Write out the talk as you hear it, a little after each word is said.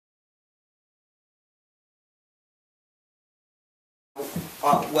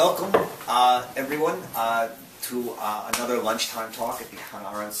Welcome, everyone, to another lunchtime talk at the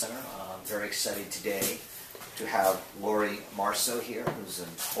Hannah Arendt Center. I'm very excited today to have Lori Marso here, who's an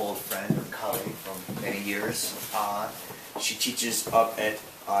old friend and colleague from many years. She teaches up at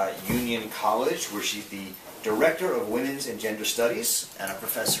Union College, where she's the Director of Women's and Gender Studies and a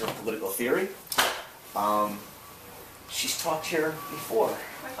Professor of Political Theory. She's talked here before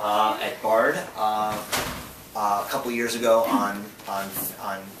at Bard. A couple years ago on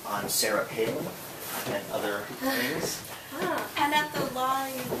Sarah Palin and other things. And at the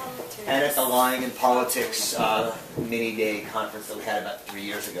Lying in Politics. And at the Lying in Politics mini-day conference that we had about 3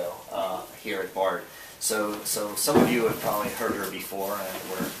 years ago here at Bard. So some of you have probably heard her before, and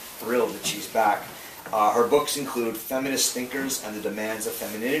we're thrilled that she's back. Her books include Feminist Thinkers and the Demands of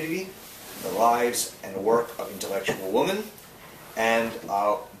Femininity, The Lives and Work of Intellectual Women, and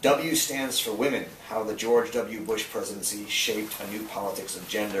W stands for Women, How the George W. Bush Presidency Shaped a New Politics of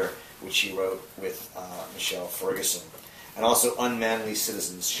Gender, which she wrote with Michelle Ferguson. And also Unmanly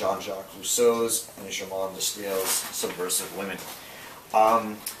Citizens, Jean-Jacques Rousseau's and Germaine de Stael's Subversive Women.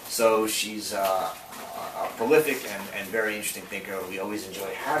 So she's a prolific and very interesting thinker. We always enjoy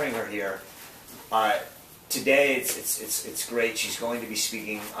having her here. Today it's great. She's going to be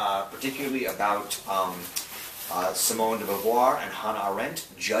speaking particularly about Simone de Beauvoir and Hannah Arendt,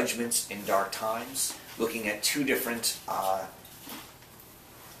 Judgments in Dark Times, looking at two different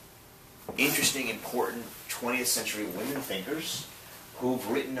interesting, important 20th century women thinkers who've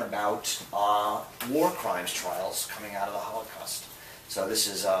written about war crimes trials coming out of the Holocaust. So this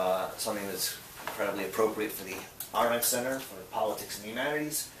is something that's incredibly appropriate for the Arendt Center for Politics and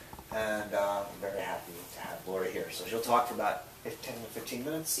Humanities, and I'm very happy to have Laura here. So she'll talk for about 10 to 15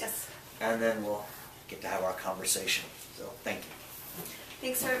 minutes. Yes. And then we'll get to have our conversation. So thank you.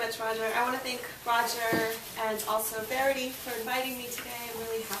 Thanks very much, Roger. I want to thank Roger and also Verity for inviting me today. I'm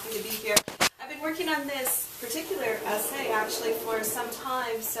really happy to be here. I've been working on this particular essay actually for some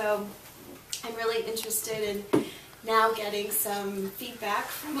time, so I'm really interested in now getting some feedback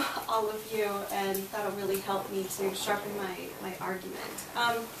from all of you, and that'll really help me to sharpen my argument.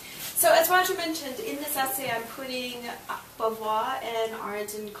 So as Roger mentioned, in this essay I'm putting Beauvoir and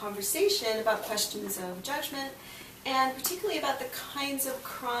Arendt in conversation about questions of judgment, and particularly about the kinds of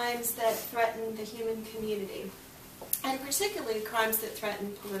crimes that threaten the human community, and particularly crimes that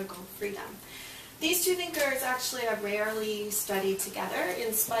threaten political freedom. These two thinkers actually are rarely studied together,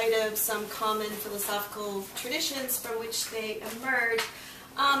 in spite of some common philosophical traditions from which they emerge.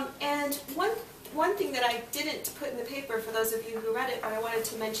 And one thing that I didn't put in the paper for those of you who read it, but I wanted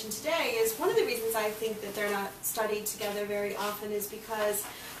to mention today, is one of the reasons I think that they're not studied together very often is because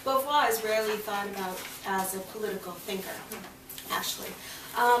Beauvoir is rarely thought about as a political thinker, actually.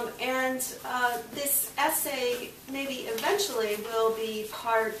 This essay maybe eventually will be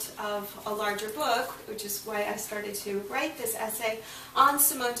part of a larger book, which is why I started to write this essay on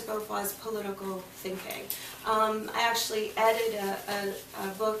Simone de Beauvoir's political thinking. I actually edited a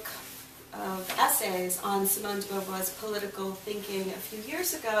book of essays on Simone de Beauvoir's political thinking a few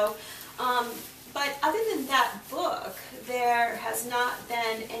years ago. But other than that book, there has not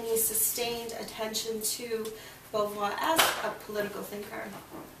been any sustained attention to Beauvoir as a political thinker.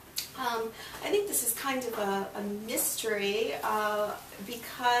 I think this is kind of a mystery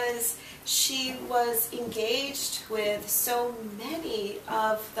because she was engaged with so many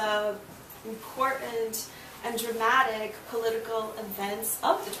of the important and dramatic political events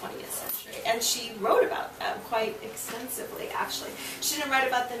of the 20th century. And she wrote about them quite extensively, actually. She didn't write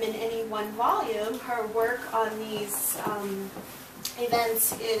about them in any one volume. Her work on these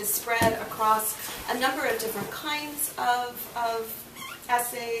events is spread across a number of different kinds of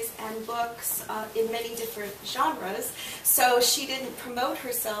essays and books in many different genres. So she didn't promote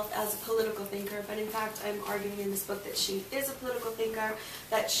herself as a political thinker, but in fact I'm arguing in this book that she is a political thinker,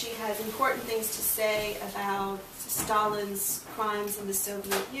 that she has important things to say about Stalin's crimes in the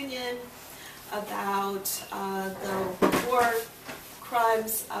Soviet Union, about the war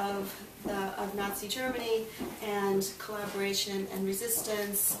crimes of Nazi Germany, and collaboration and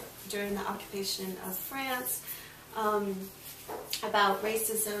resistance during the occupation of France, about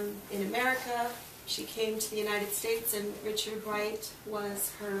racism in America. She came to the United States, and Richard Wright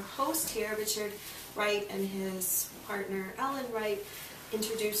was her host here. Richard Wright and his partner Ellen Wright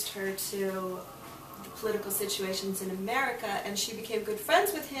introduced her to the political situations in America, and she became good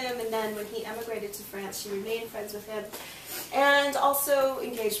friends with him, and then when he emigrated to France, she remained friends with him, and also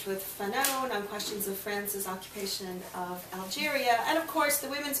engaged with Fanon on questions of France's occupation of Algeria, and of course the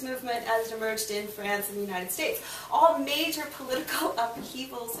women's movement as it emerged in France and the United States. All major political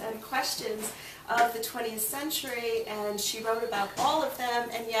upheavals and questions of the 20th century, and she wrote about all of them,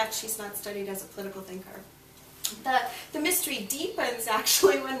 and yet she's not studied as a political thinker. The mystery deepens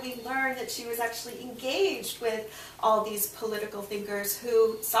actually when we learn that she was actually engaged with all these political thinkers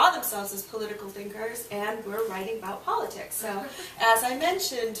who saw themselves as political thinkers and were writing about politics. So, as I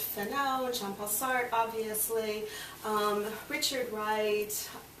mentioned, Fanon, Jean-Paul Sartre, obviously, Richard Wright,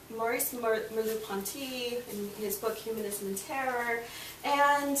 Maurice Merleau-Ponty in his book Humanism and Terror,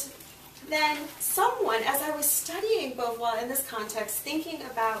 and then someone, as I was studying Beauvoir in this context, thinking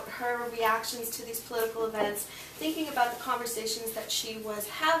about her reactions to these political events, thinking about the conversations that she was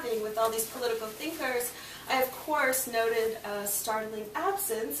having with all these political thinkers, I of course noted a startling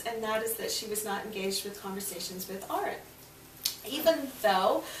absence, and that is that she was not engaged with conversations with Arendt. Even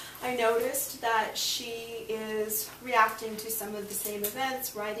though I noticed that she is reacting to some of the same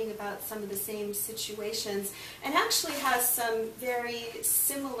events, writing about some of the same situations, and actually has some very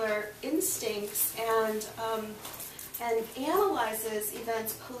similar instincts and analyzes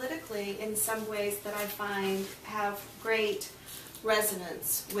events politically in some ways that I find have great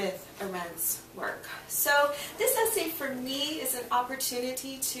resonance with Arendt's work. So this essay for me is an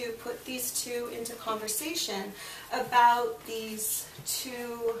opportunity to put these two into conversation about these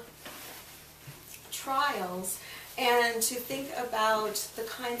two trials and to think about the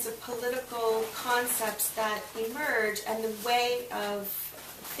kinds of political concepts that emerge and the way of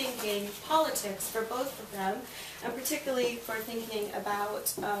thinking politics for both of them, and particularly for thinking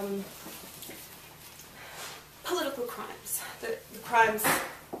about political crimes, the crimes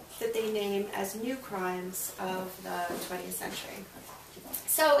that they name as new crimes of the 20th century.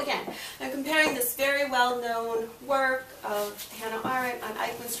 So again, I'm comparing this very well-known work of Hannah Arendt on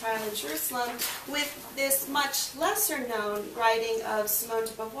Eichmann's trial in Jerusalem with this much lesser-known writing of Simone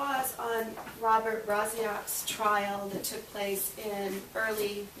de Beauvoir's on Robert Brasillac's trial that took place in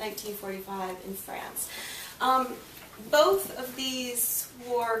early 1945 in France. Both of these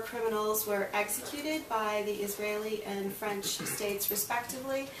war criminals were executed by the Israeli and French states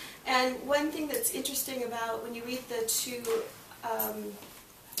respectively. And one thing that's interesting about when you read the two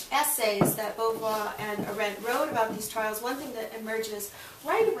essays that Beauvoir and Arendt wrote about these trials, one thing that emerges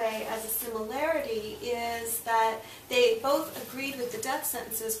right away as a similarity is that they both agreed with the death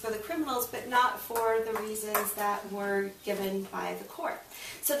sentences for the criminals, but not for the reasons that were given by the court.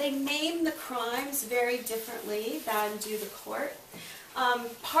 So they name the crimes very differently than do the court.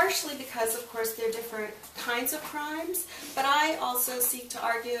 Partially because, of course, they're different kinds of crimes, but I also seek to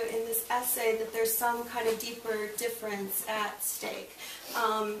argue in this essay that there's some kind of deeper difference at stake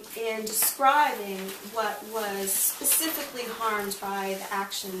in describing what was specifically harmed by the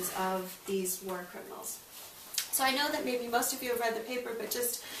actions of these war criminals. So I know that maybe most of you have read the paper, but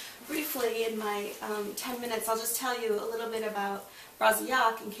just briefly in my 10 minutes, I'll just tell you a little bit about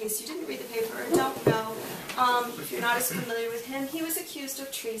Brasillac, in case you didn't read the paper or don't know. If you're not as familiar with him, he was accused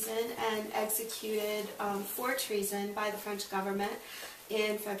of treason and executed for treason by the French government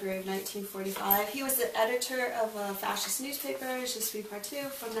in February of 1945. He was the editor of a fascist newspaper, Je suis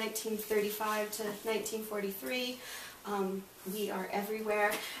partout, from 1935 to 1943. We are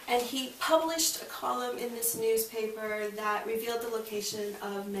everywhere. And he published a column in this newspaper that revealed the location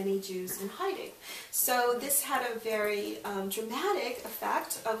of many Jews in hiding. So this had a very dramatic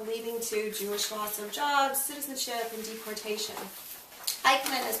effect of leading to Jewish loss of jobs, citizenship, and deportation.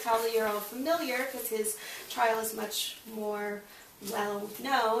 Eichmann, as probably you're all familiar, because his trial is much more well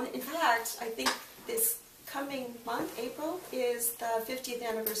known. In fact, I think this coming month, April, is the 50th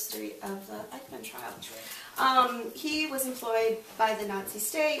anniversary of the Eichmann trial. He was employed by the Nazi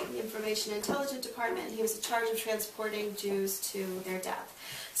state, the Information Intelligence Department, and he was in charge of transporting Jews to their death.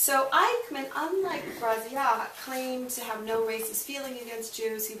 So Eichmann, unlike Brasillac, claimed to have no racist feeling against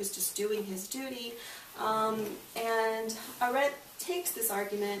Jews. He was just doing his duty. And Arendt takes this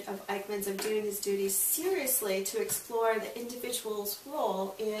argument of Eichmann's of doing his duty seriously to explore the individual's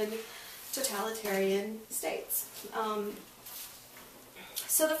role in totalitarian states.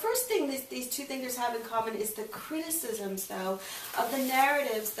 So the first thing these two thinkers have in common is the criticisms, though, of the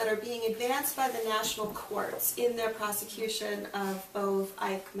narratives that are being advanced by the national courts in their prosecution of both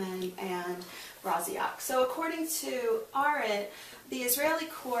Eichmann and Brasillac. So according to Arendt, the Israeli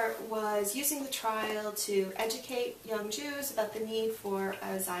court was using the trial to educate young Jews about the need for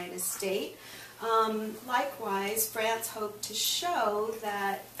a Zionist state. Likewise, France hoped to show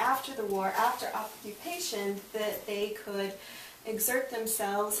that after the war, after occupation, that they could exert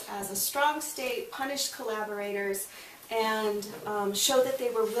themselves as a strong state, punish collaborators, and show that they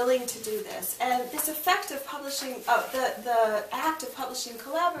were willing to do this. And this effect of publishing, the act of publishing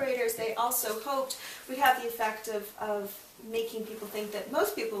collaborators, they also hoped would have the effect of making people think that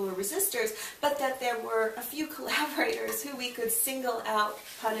most people were resistors, but that there were a few collaborators who we could single out,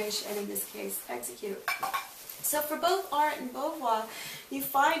 punish, and in this case, execute. So for both Arendt and Beauvoir, you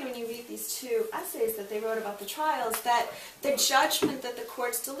find when you read these two essays that they wrote about the trials that the judgment that the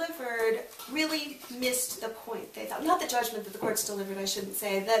courts delivered really missed the point. They thought, not the judgment that the courts delivered, I shouldn't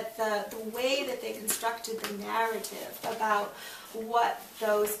say, that the way that they constructed the narrative about what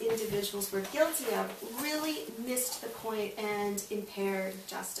those individuals were guilty of really missed the point and impaired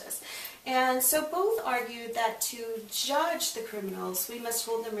justice. And so both argued that to judge the criminals, we must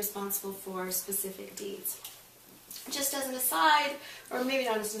hold them responsible for specific deeds. Just as an aside, or maybe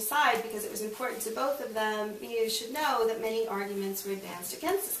not as an aside because it was important to both of them, you should know that many arguments were advanced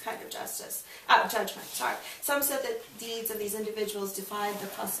against this kind of judgment. Some said that deeds of these individuals defied the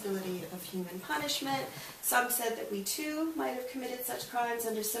possibility of human punishment. Some said that we too might have committed such crimes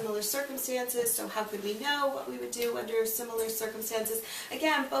under similar circumstances, so how could we know what we would do under similar circumstances?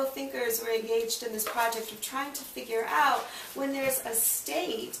 Again, both thinkers were engaged in this project of trying to figure out when there's a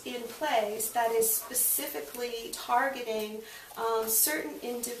state in place that is specifically targeting certain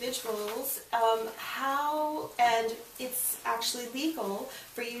individuals, how, and it's actually legal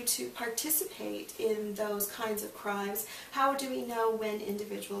for you to participate in those kinds of crimes, how do we know when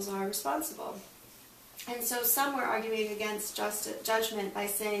individuals are responsible? And so some were arguing against judgment by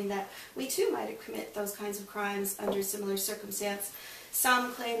saying that we too might commit those kinds of crimes under similar circumstance.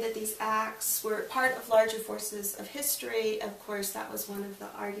 Some claimed that these acts were part of larger forces of history. Of course, that was one of the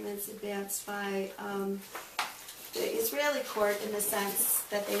arguments advanced by the Israeli court in the sense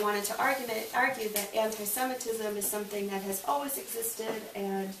that they wanted to argue that anti-Semitism is something that has always existed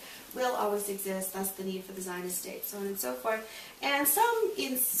and will always exist, thus the need for the Zionist state, so on and so forth. And some,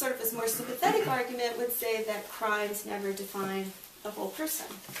 in sort of this more sympathetic argument, would say that crimes never define the whole person.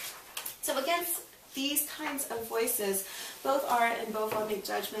 So against these kinds of voices, both Arendt and Beauvoir make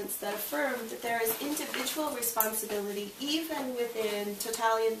judgments that affirm that there is individual responsibility even within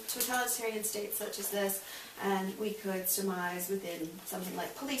totalitarian states such as this, and we could surmise within something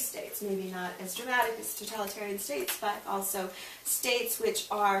like police states, maybe not as dramatic as totalitarian states, but also states which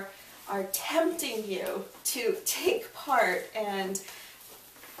are tempting you to take part and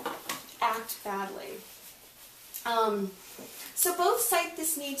act badly. So both cite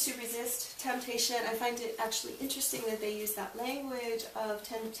this need to resist temptation. I find it actually interesting that they use that language of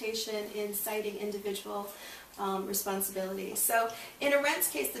temptation in citing individual responsibility. So in Arendt's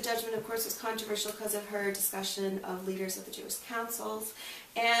case, the judgment, of course, was controversial because of her discussion of leaders of the Jewish councils,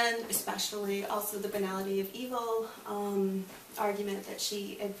 and especially also the banality of evil argument that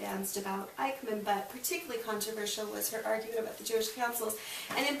she advanced about Eichmann, but particularly controversial was her argument about the Jewish councils.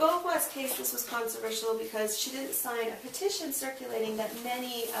 And in Beauvoir's case, this was controversial because she didn't sign a petition circulating that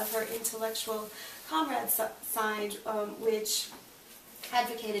many of her intellectual comrades signed, which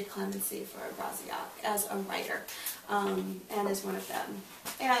advocated clemency for Brasiak as a writer, and as one of them,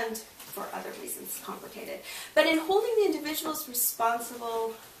 and for other reasons complicated. But in holding the individuals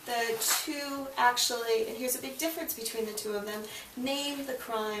responsible, the two actually, and here's a big difference between the two of them, name the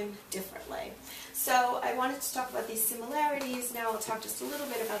crime differently. So I wanted to talk about these similarities. Now I'll talk just a little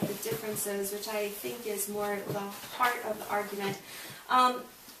bit about the differences, which I think is more the heart of the argument.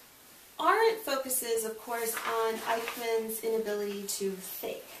 Arendt focuses, of course, on Eichmann's inability to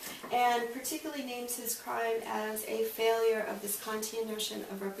think, and particularly names his crime as a failure of this Kantian notion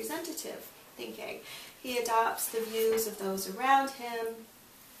of representative thinking. He adopts the views of those around him,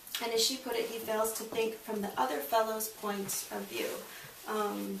 and as she put it, he fails to think from the other fellow's point of view.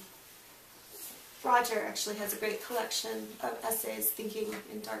 Roger actually has a great collection of essays, Thinking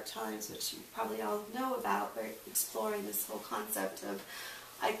in Dark Times, which you probably all know about, where exploring this whole concept of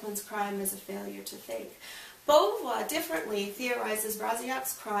Eichmann's crime as a failure to think. Beauvoir differently theorizes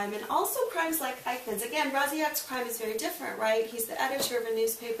Brasiak's crime, and also crimes like Eichmann's. Again, Brasiak's crime is very different, right? He's the editor of a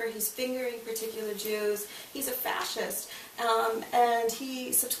newspaper, he's fingering particular Jews, he's a fascist, and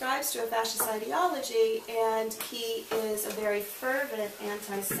he subscribes to a fascist ideology, and he is a very fervent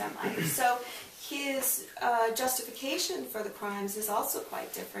anti-Semite. So his justification for the crimes is also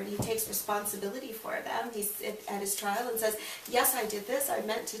quite different. He takes responsibility for them. He's at his trial and says, yes, I did this, I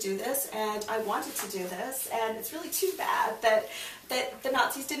meant to do this, and I wanted to do this, and it's really too bad that the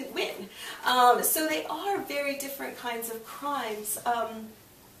Nazis didn't win. So they are very different kinds of crimes.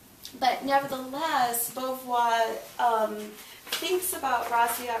 But nevertheless, Beauvoir thinks about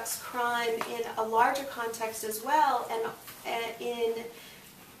Brassiac's crime in a larger context as well, and in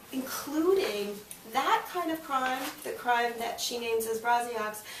including that kind of crime, the crime that she names as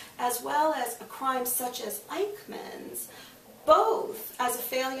Brassiac's, as well as a crime such as Eichmann's, both as a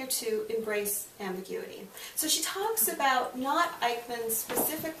failure to embrace ambiguity. So she talks about not Eichmann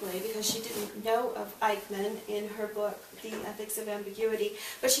specifically, because she didn't know of Eichmann in her book, The Ethics of Ambiguity,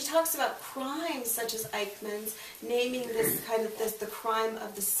 but she talks about crimes such as Eichmann's, naming this kind of the crime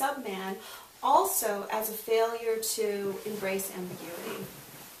of the subman, also as a failure to embrace ambiguity.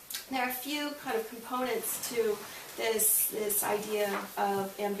 There are a few kind of components to this idea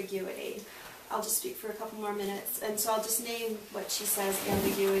of ambiguity. I'll just speak for a couple more minutes, and so I'll just name what she says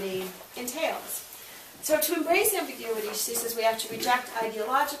ambiguity entails. So to embrace ambiguity, she says we have to reject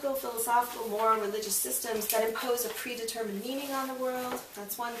ideological, philosophical, moral, religious systems that impose a predetermined meaning on the world.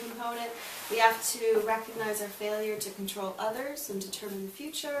 That's one component. We have to recognize our failure to control others and determine the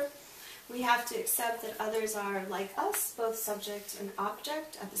future. We have to accept that others are like us, both subject and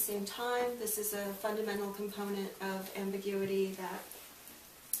object at the same time. This is a fundamental component of ambiguity that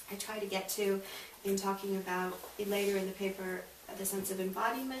I try to get to in talking about later in the paper the sense of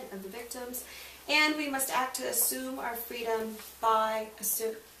embodiment of the victims. And we must act to assume our freedom by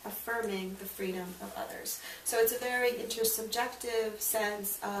affirming the freedom of others. So it's a very intersubjective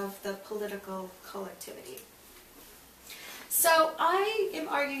sense of the political collectivity. So I am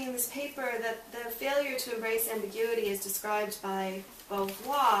arguing in this paper that the failure to embrace ambiguity is described by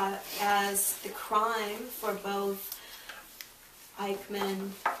Beauvoir as the crime for both Eichmann,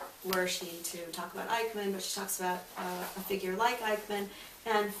 were she to talk about Eichmann, but she talks about a figure like Eichmann,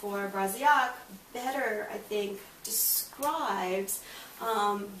 and for Brassiac, better, I think, describes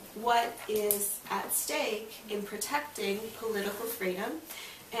what is at stake in protecting political freedom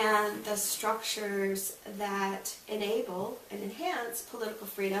and the structures that enable and enhance political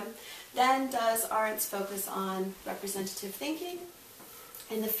freedom than does Arendt's focus on representative thinking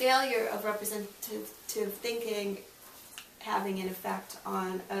and the failure of representative thinking having an effect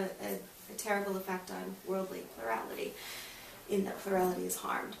on a terrible effect on worldly plurality, in that plurality is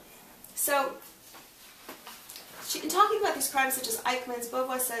harmed. So, in talking about these crimes such as Eichmann's,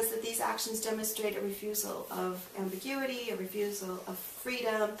 Beauvoir says that these actions demonstrate a refusal of ambiguity, a refusal of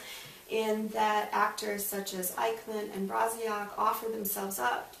freedom, in that actors such as Eichmann and Brassiac offer themselves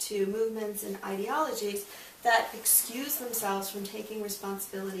up to movements and ideologies that excuse themselves from taking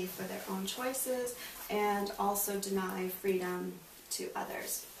responsibility for their own choices and also deny freedom to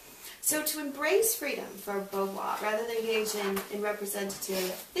others. So to embrace freedom for Beauvoir, rather than engage in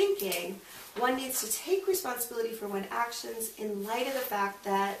representative thinking, one needs to take responsibility for one's actions in light of the fact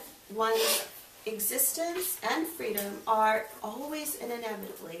that one's existence and freedom are always and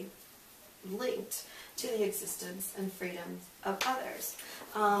inevitably linked to the existence and freedom of others.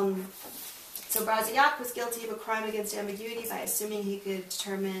 So Brassiac was guilty of a crime against ambiguity by assuming he could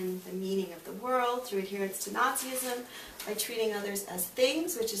determine the meaning of the world through adherence to Nazism, by treating others as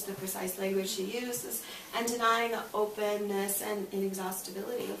things, which is the precise language she uses, and denying the openness and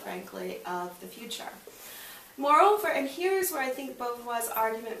inexhaustibility, frankly, of the future. Moreover, and here's where I think Beauvoir's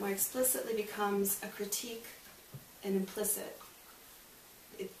argument more explicitly becomes a critique, an implicit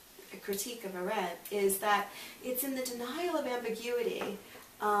a critique of Arendt, is that it's in the denial of ambiguity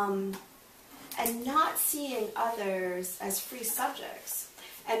and not seeing others as free subjects,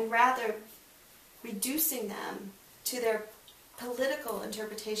 and rather reducing them to their political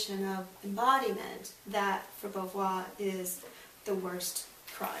interpretation of embodiment that, for Beauvoir, is the worst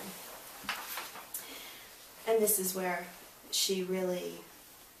crime. And this is where she really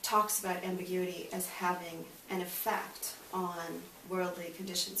talks about ambiguity as having an effect on worldly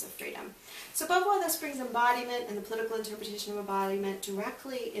conditions of freedom. So Beauvoir thus brings embodiment and the political interpretation of embodiment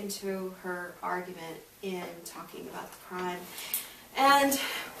directly into her argument in talking about the crime. And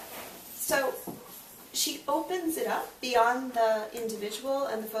so she opens it up beyond the individual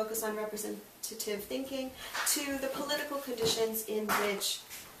and the focus on representative thinking to the political conditions in which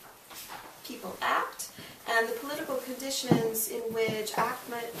people act, and the political conditions in which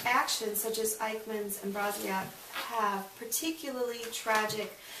actions such as Eichmann's and Brassiac have particularly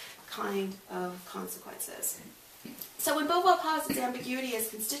tragic kind of consequences. So when Beauvoir posits ambiguity as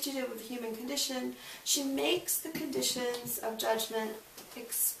constitutive of the human condition, she makes the conditions of judgment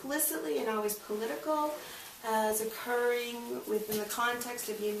explicitly and always political, as occurring within the context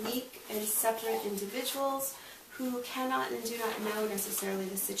of unique and separate individuals who cannot and do not know necessarily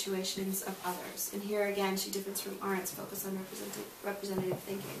the situations of others. And here again she differs from Arendt's focus on representative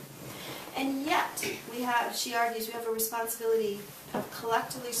thinking. And yet, she argues, we have a responsibility of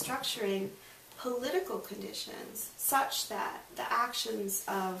collectively structuring political conditions such that the actions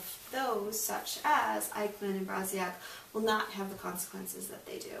of those, such as Eichmann and Brasiak, will not have the consequences that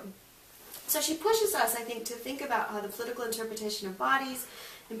they do. So she pushes us, I think, to think about how the political interpretation of bodies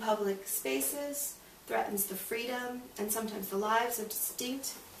in public spaces threatens the freedom and sometimes the lives of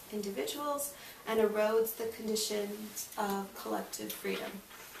distinct individuals and erodes the conditions of collective freedom.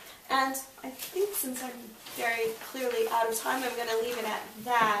 And I think since I'm very clearly out of time, I'm going to leave it at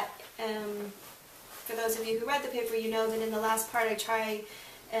that. For those of you who read the paper, you know that in the last part I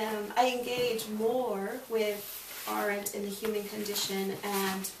engage more with Arendt in the human condition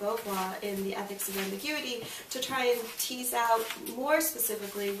and Beauvoir in the ethics of ambiguity to try and tease out more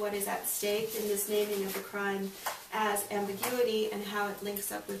specifically what is at stake in this naming of the crime as ambiguity and how it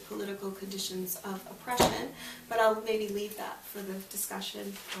links up with political conditions of oppression. But I'll maybe leave that for the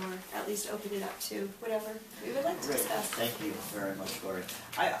discussion, or at least open it up to whatever we would like to discuss. Thank you very much, Gloria.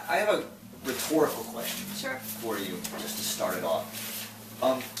 I have a rhetorical question for you, just to start it off.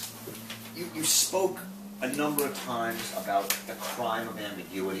 You spoke a number of times about the crime of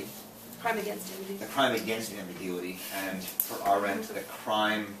ambiguity. Crime against ambiguity. The crime against ambiguity, and for Arendt, the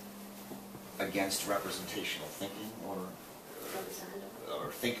crime against representational thinking, or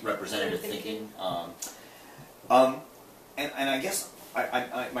representative thinking. And I guess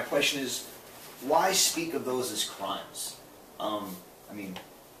my question is, why speak of those as crimes? I mean,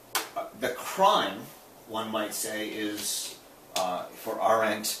 the crime, one might say, is for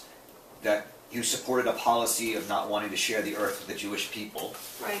Arendt that you supported a policy of not wanting to share the earth with the Jewish people.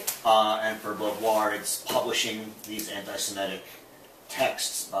 Right. And for Beauvoir, it's publishing these anti-Semitic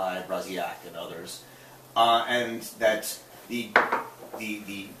texts by Brasiak and others. And that the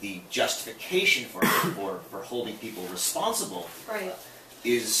justification for holding people responsible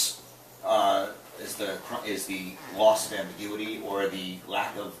is the loss of ambiguity or the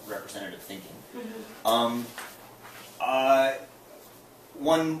lack of representative thinking. Mm-hmm.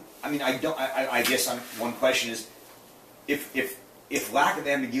 One question is, if lack of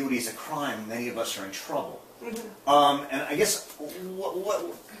ambiguity is a crime, many of us are in trouble. Mm-hmm. And I guess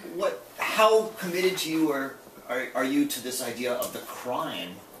how committed to you are you to this idea of the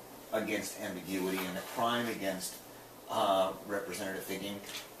crime against ambiguity and the crime against representative thinking,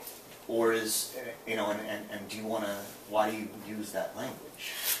 or is and do you want to? Why do you use that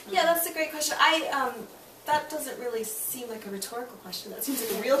language? Yeah, that's a great question. That doesn't really seem like a rhetorical question. That seems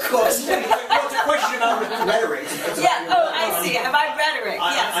like a real question. Well, it's a question about rhetoric. I see. About rhetoric.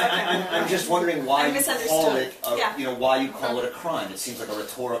 Yes. I'm just wondering why you call it. Why you call it a crime? It seems like a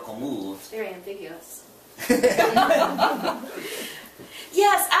rhetorical move. It's very ambiguous.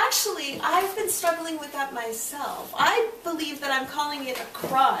 Yes, actually, I've been struggling with that myself. I believe that I'm calling it a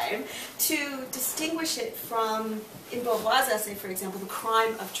crime to distinguish it from, in Beauvoir's essay, for example, the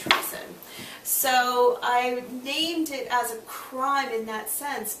crime of treason. So I named it as a crime in that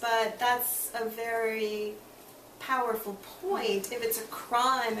sense, but that's a very powerful point. If it's a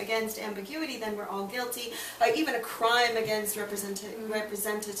crime against ambiguity, then we're all guilty. Even a crime against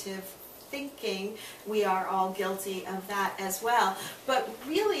representative thinking, we are all guilty of that as well. But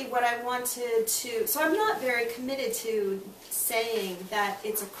really what I wanted to, so I'm not very committed to saying that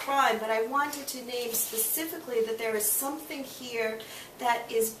it's a crime, but I wanted to name specifically that there is something here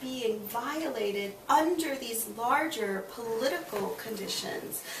that is being violated under these larger political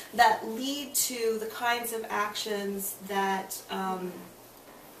conditions that lead to the kinds of actions that,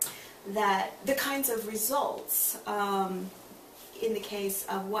 the kinds of results in the case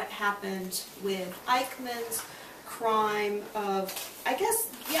of what happened with Eichmann's crime of, I guess,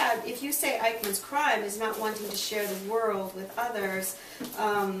 yeah, if you say Eichmann's crime is not wanting to share the world with others.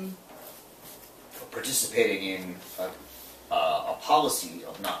 Participating in a policy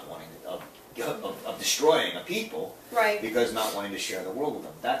of not wanting, of destroying a people, right, because not wanting to share the world with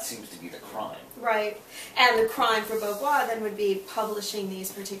them. That seems to be the crime. Right. And the crime for Beauvoir then would be publishing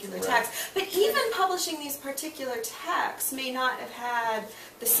these particular texts. But even publishing these particular texts may not have had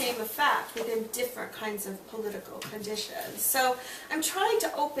the same effect within different kinds of political conditions. So I'm trying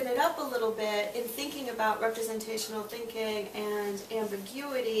to open it up a little bit in thinking about representational thinking and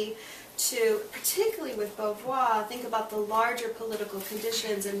ambiguity to, particularly with Beauvoir, think about the larger political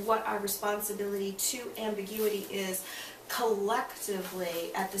conditions and what our responsibility to ambiguity is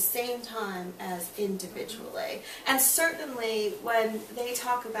collectively at the same time as individually. And certainly when they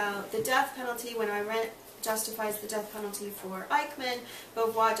talk about the death penalty, when Arendt justifies the death penalty for Eichmann,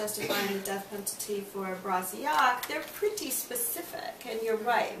 Beauvoir justifying the death penalty for Brasiak, they're pretty specific, and you're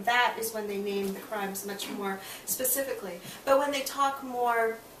right, that is when they name the crimes much more specifically. But when they talk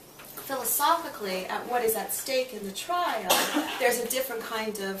more philosophically at what is at stake in the trial, there's a different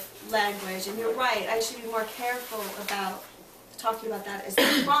kind of language. And you're right, I should be more careful about talking about that as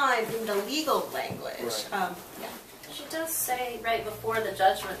a crime in the legal language. Right. Yeah. She does say right before the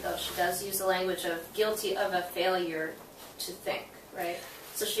judgment, though, she does use the language of guilty of a failure to think, right?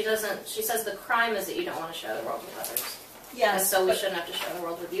 So she doesn't, she says the crime is that you don't want to share the world with others. Yes. And so we shouldn't have to share the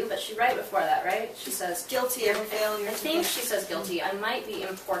world with you, but she right before that, right? She says Guilty of a failure. I think she says guilty. I might be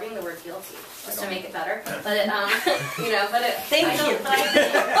importing the word guilty just to make it better, but it, you know, but it. Thank you. But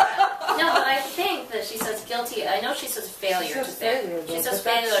I think that she says guilty. I know she says failure to think. She says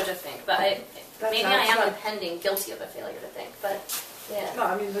failure to think, but maybe I am appending guilty of a failure to think, but. Yeah. No,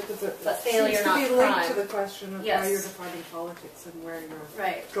 I mean, but failure, seems not to be linked crime. to the question of Yes. how you're defining politics and where you're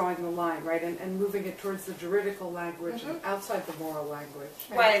right. drawing the line, right? And moving it towards the juridical language and outside the moral language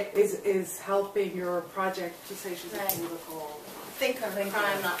Right. is helping your project to say she's a political Thinker.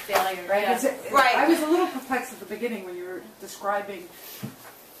 Crime, not failure. right? Yeah. Right. I was a little perplexed at the beginning when you were describing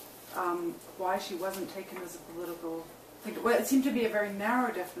why she wasn't taken as a political thinker. Well, it seemed to be a very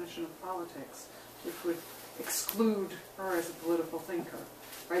narrow definition of politics, which would exclude her as a political thinker,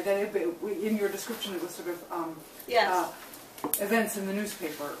 right? That in your description it was sort of Yes. events in the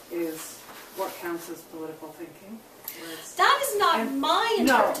newspaper is what counts as political thinking. That is not And- my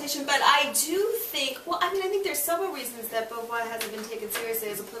no. interpretation, but I do think, well, I mean, I think there's several reasons that Beauvoir hasn't been taken seriously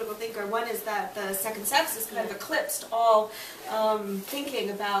as a political thinker. One is that the second sex has kind of eclipsed all thinking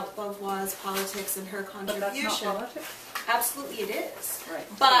about Beauvoir's politics and her But contribution. that's not politics? Absolutely it is. Right.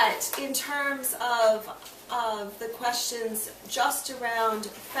 But in terms of the questions just around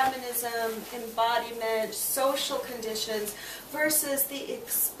feminism, embodiment, social conditions, versus the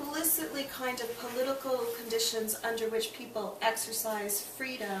explicitly kind of political conditions under which people exercise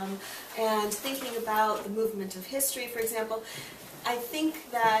freedom, and thinking about the movement of history, for example, I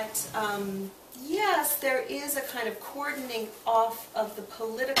think that yes, there is a kind of cordoning off of the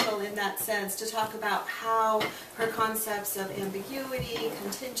political in that sense to talk about how her concepts of ambiguity,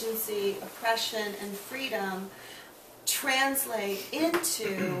 contingency, oppression, and freedom translate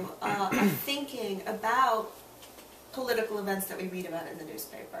into a thinking about political events that we read about in the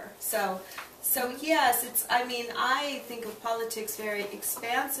newspaper. So yes, it's, I mean, I think of politics very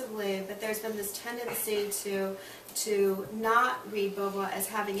expansively, but there's been this tendency to not read Beauvoir as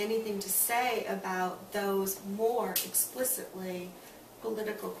having anything to say about those more explicitly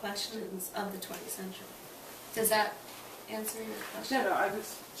political questions of the 20th century. Does that answer your question? Yeah, no, I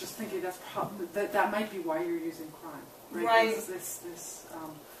was just thinking that might be why you're using crime, right? Right. This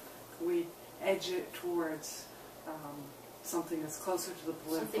we edge it towards something that's closer to the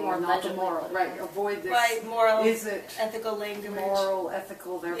political, more not the legibly moral. political. Right. Avoid this. Right, moral, Is it ethical language. moral,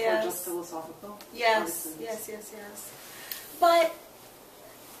 ethical, therefore Yes. just philosophical? Yes, Obviously. yes. But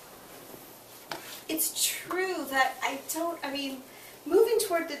it's true that I mean, moving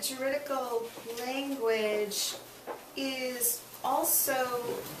toward the juridical language is also,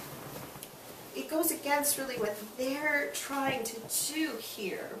 it goes against really what they're trying to do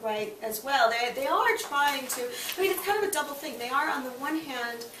here, right, as well. They are trying to, I mean, it's kind of a double thing. They are, on the one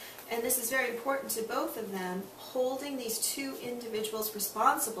hand, and this is very important to both of them, holding these two individuals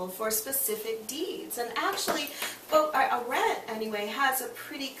responsible for specific deeds. And actually, Arendt, anyway, has a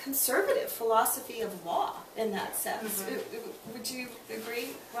pretty conservative philosophy of law in that sense. Would you agree,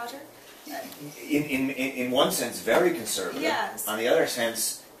 Roger? In one sense, very conservative. Yes. On the other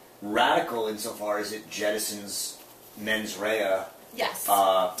sense, radical insofar as it jettisons mens rea. Yes,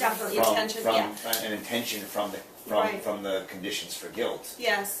 definitely. An intention from the Right. from the conditions for guilt.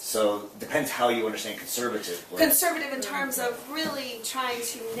 Yes. So depends how you understand conservative. Conservative in terms of really trying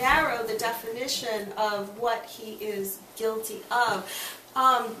to narrow the definition of what he is guilty of.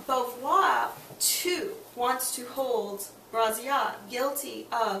 Beauvoir, too, wants to hold Braziat guilty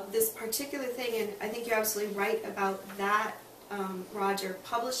of this particular thing, and I think you're absolutely right about that, Roger,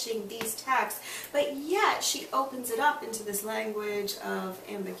 publishing these texts, but yet she opens it up into this language of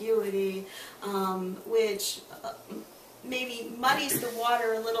ambiguity, which maybe muddies the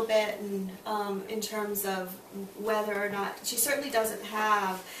water a little bit in terms of whether or not, she certainly doesn't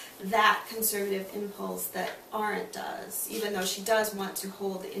have that conservative impulse that Arendt does, even though she does want to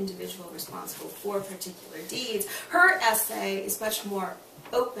hold the individual responsible for particular deeds. Her essay is much more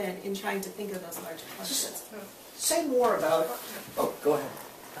open in trying to think of those larger questions. Say more about. Oh, go ahead.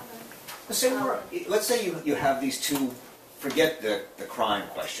 Say more. Let's say you have these two. Forget the crime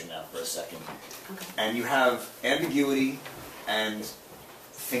question now for a second, and you have ambiguity and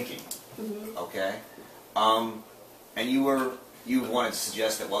thinking. Okay, and you wanted to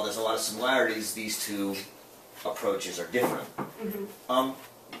suggest that while there's a lot of similarities, these two approaches are different.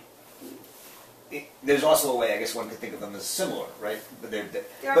 there's also a way, I guess, one could think of them as similar, right? But They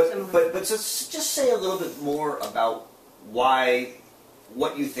are similar. But just say a little bit more about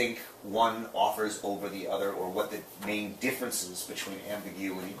what you think one offers over the other, or what the main differences between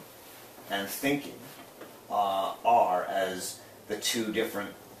ambiguity and thinking are as the two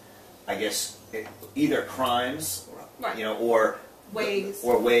different, I guess, either crimes, Right. or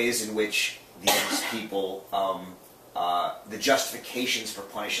ways in which these people, the justifications for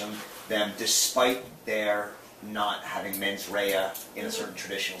punishing them, despite their not having mens rea in a certain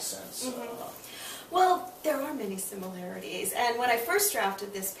traditional sense. Well, there are many similarities, and when I first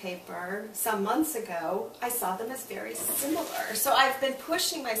drafted this paper some months ago, I saw them as very similar. So I've been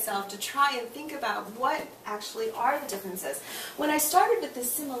pushing myself to try and think about what actually are the differences. When I started with the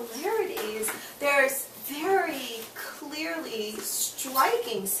similarities, there's very clearly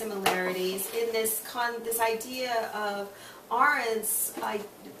striking similarities in this idea of Arendt's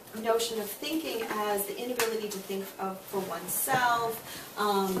notion of thinking as the inability to think for oneself,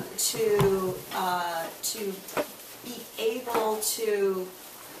 to be able to,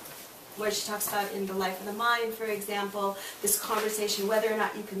 where she talks about in The Life of the Mind, for example, this conversation whether or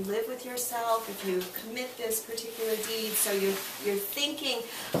not you can live with yourself if you commit this particular deed. So you're thinking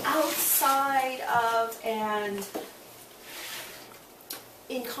outside of and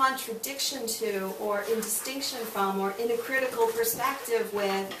in contradiction to, or in distinction from, or in a critical perspective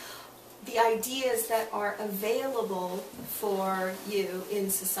with the ideas that are available for you in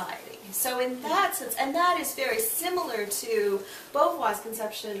society. So in that sense, and that is very similar to Beauvoir's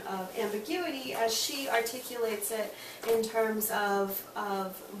conception of ambiguity as she articulates it in terms of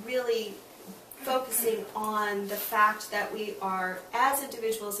really focusing on the fact that we are, as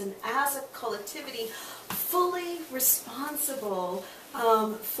individuals and as a collectivity, fully responsible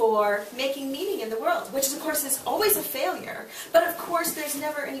for making meaning in the world, which of course is always a failure, but of course there's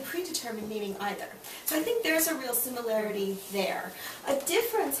never any predetermined meaning either. So I think there's a real similarity there. A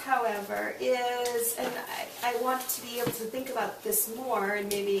difference, however, is, and I want to be able to think about this more, and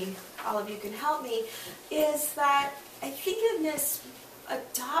maybe all of you can help me, is that I think in this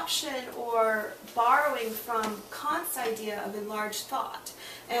adoption or borrowing from Kant's idea of enlarged thought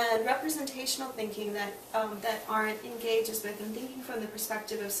and representational thinking that Arendt engages with, and thinking from the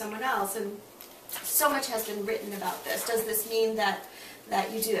perspective of someone else. And so much has been written about this. Does this mean that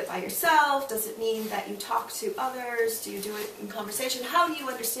you do it by yourself? Does it mean that you talk to others? Do you do it in conversation? How do you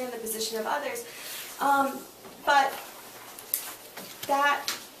understand the position of others? But that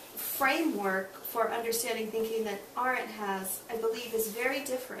framework for understanding thinking that Arendt has, I believe, is very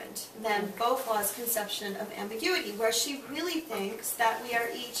different than Beauvoir's conception of ambiguity, where she really thinks that we are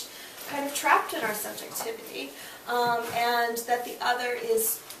each kind of trapped in our subjectivity, and that the other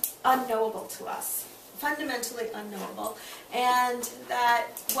is unknowable to us, fundamentally unknowable, and that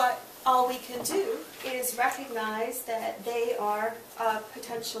all we can do is recognize that they are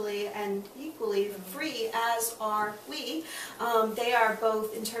potentially and equally free, as are we. They are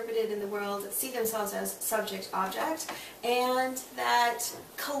both interpreted in the world, see themselves as subject-object, and that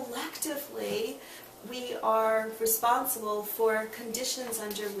collectively we are responsible for conditions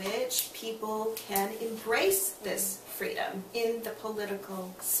under which people can embrace this freedom in the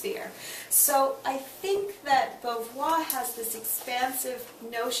political sphere. So I think that Beauvoir has this expansive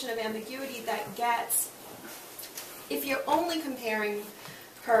notion of ambiguity that gets, if you're only comparing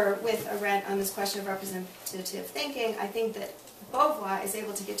her with Arendt on this question of representative thinking, I think that Beauvoir is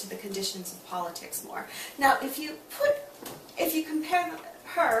able to get to the conditions of politics more. Now, if you compare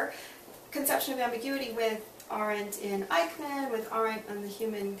her conception of ambiguity with Arendt in Eichmann, with Arendt on the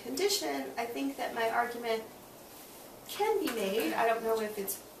human condition, I think that my argument can be made. I don't know if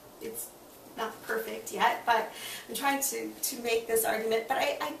it's not perfect yet, but I'm trying to make this argument. But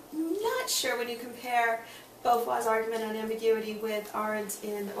I'm not sure when you compare Beauvoir's argument on ambiguity with Arendt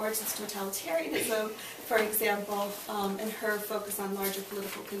in The Origins of Totalitarianism, for example, and her focus on larger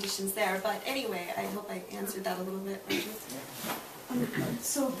political conditions there. But anyway, I hope I answered that a little bit.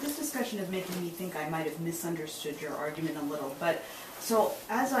 So this discussion is making me think I might have misunderstood your argument a little, but so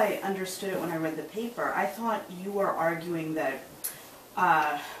as I understood it when I read the paper, I thought you were arguing that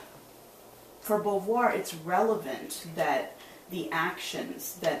for Beauvoir it's relevant that the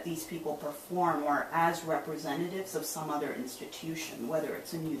actions that these people perform are as representatives of some other institution, whether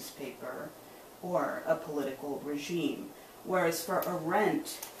it's a newspaper or a political regime, whereas for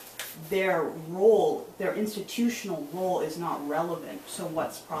Arendt, their role, their institutional role is not relevant to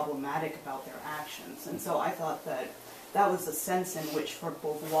what's problematic about their actions. And so I thought that that was the sense in which for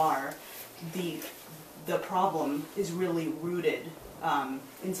Beauvoir the problem is really rooted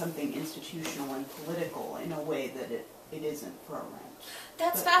in something institutional and political in a way that it isn't for Arendt.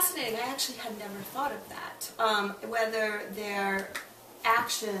 That's fascinating. I actually had never thought of that. Whether they're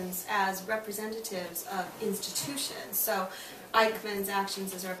actions as representatives of institutions. So Eichmann's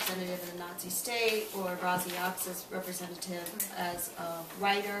actions as representative of the Nazi state, or Brasiak's representative as a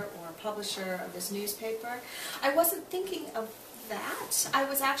writer or a publisher of this newspaper. I wasn't thinking of that. I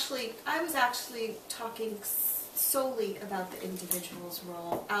was actually talking solely about the individual's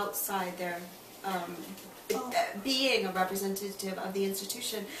role outside their being a representative of the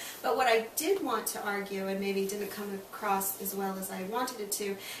institution. But what I did want to argue, and maybe didn't come across as well as I wanted it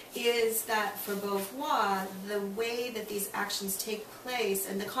to, is that for Beauvoir, the way that these actions take place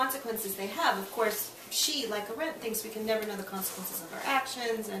and the consequences they have, of course, she, like Arendt, thinks we can never know the consequences of our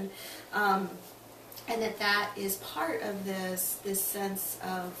actions, and that is part of this sense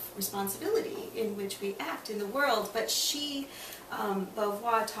of responsibility in which we act in the world. But she,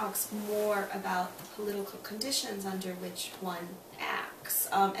 Beauvoir, talks more about the political conditions under which one acts,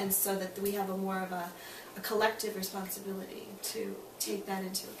 and so that we have more of a collective responsibility to take that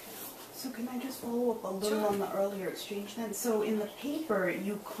into account. So can I just follow up a little on the earlier exchange then? So in the paper,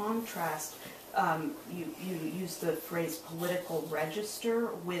 you contrast, you use the phrase political register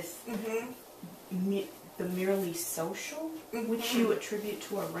with the merely social, which you attribute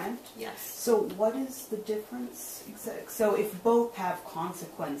to Arendt. Yes. So what is the difference? So if both have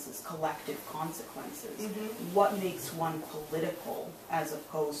consequences, collective consequences, what makes one political as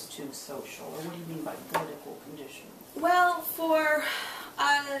opposed to social? Or what do you mean by political conditions? Well,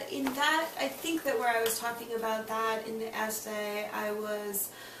 in that, I think that where I was talking about that in the essay, I was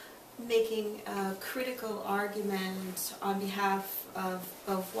making a critical argument on behalf of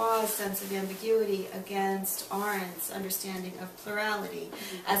Beauvoir's sense of ambiguity against Arendt's understanding of plurality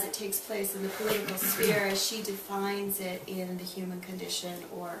as it takes place in the political sphere as she defines it in The Human Condition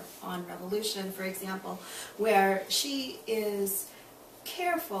or on Revolution, for example, where she is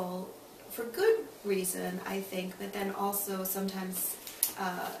careful, for good reason, I think, but then also sometimes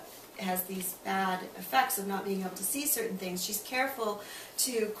has these bad effects of not being able to see certain things. She's careful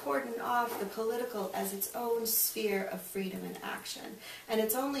to cordon off the political as its own sphere of freedom and action. And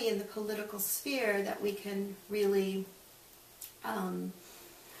it's only in the political sphere that we can really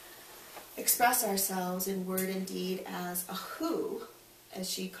express ourselves in word and deed as a who, as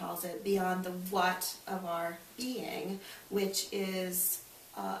she calls it, beyond the what of our being, which is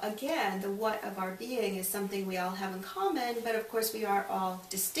again, the what of our being is something we all have in common, but of course we are all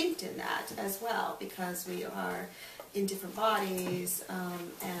distinct in that as well, because we are in different bodies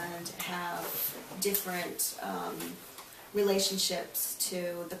and have different relationships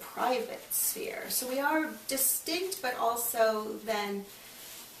to the private sphere. So we are distinct, but also then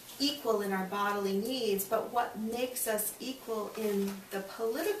equal in our bodily needs. But what makes us equal in the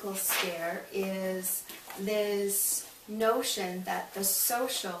political sphere is this notion that the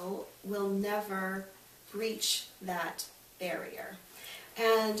social will never breach that barrier.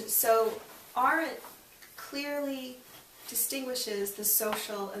 And so Arendt clearly distinguishes the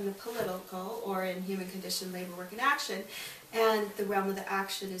social and the political, or in Human Condition, Labor, Work, and Action, and the realm of the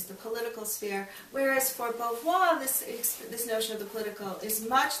action is the political sphere, whereas for Beauvoir this notion of the political is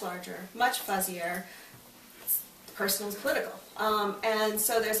much larger, much fuzzier. Personal is political. And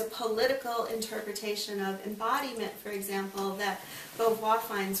so there's a political interpretation of embodiment, for example, that Beauvoir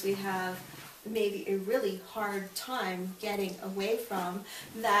finds we have maybe a really hard time getting away from,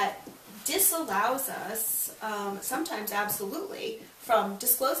 that disallows us, sometimes absolutely, from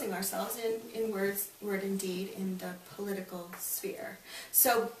disclosing ourselves in word and deed in the political sphere.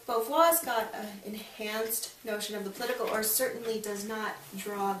 So Beauvoir's got an enhanced notion of the political, or certainly does not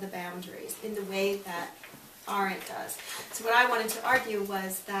draw the boundaries in the way that Arendt does. So what I wanted to argue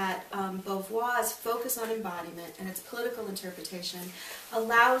was that Beauvoir's focus on embodiment and its political interpretation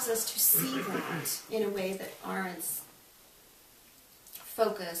allows us to see that in a way that Arendt's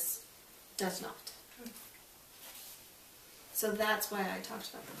focus does not. So that's why I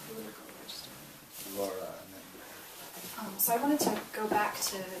talked about the political register. Laura, so I wanted to go back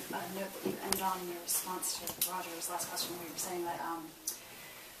to a note that you ended on in your response to Roger's last question, where you were saying that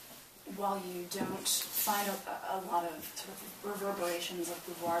while you don't find a lot of sort of reverberations of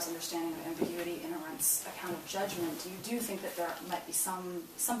Beauvoir's understanding of ambiguity in Arendt's account of judgment, you do think that there might be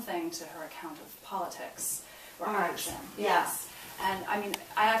something to her account of politics or action. Yes. And I mean,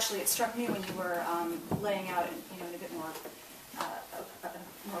 it struck me when you were laying out, in a bit more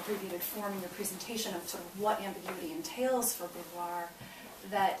abbreviated form in your presentation of sort of what ambiguity entails for Beauvoir,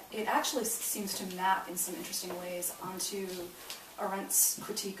 that it actually seems to map in some interesting ways onto Arendt's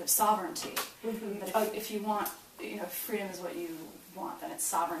critique of sovereignty. That if you want, if freedom is what you want, then it's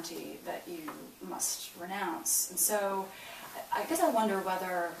sovereignty that you must renounce. And so I guess I wonder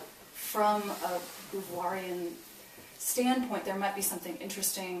whether, from a Beauvoirian standpoint, there might be something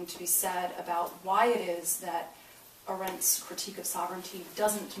interesting to be said about why it is that Arendt's critique of sovereignty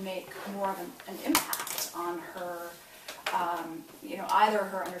doesn't make more of an impact on her, either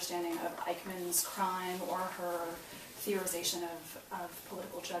her understanding of Eichmann's crime or her theorization of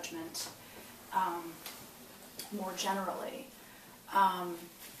political judgment more generally.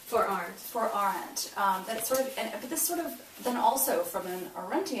 For Arendt. For Arendt. That sort of, but this sort of, then also from an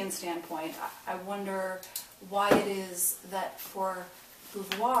Arendtian standpoint, I wonder why it is that for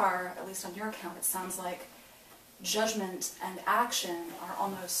Beauvoir, at least on your account, it sounds like judgment and action are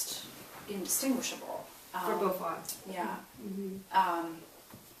almost indistinguishable. For Beauvoir. Yeah. Mm-hmm.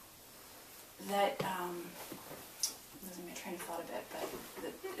 Losing my train of thought a bit, but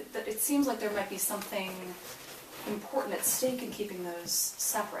that it seems like there might be something important at stake in keeping those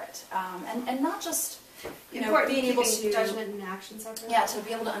separate, and not just being able to judgment and action separate. Yeah, to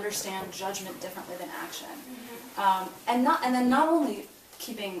be able to understand judgment differently than action, Mm-hmm. and then not only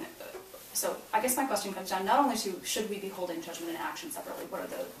keeping. So I guess my question comes down not only to should we be holding judgment and action separately? What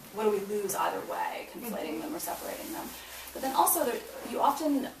do we lose either way, conflating them or separating them? But then also you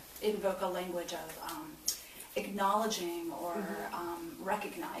often invoke a language of acknowledging or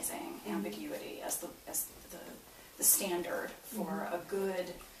recognizing ambiguity as the standard for a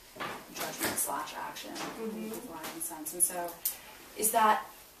good judgment / action in the Beauvoirian sense. And so is that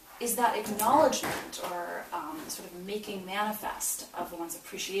acknowledgement or sort of making manifest of one's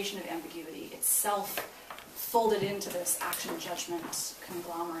appreciation of ambiguity itself folded into this action-judgment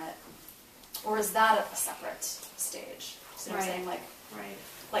conglomerate, or is that a separate stage? So I'm saying, like,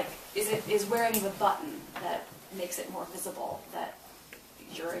 is wearing the button that makes it more visible that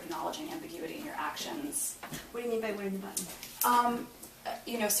you're acknowledging ambiguity in your actions? What do you mean by wearing the button?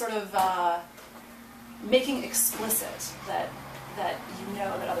 Sort of making explicit that you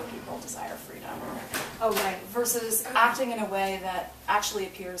know that other people desire freedom. Oh, right. Versus acting in a way that actually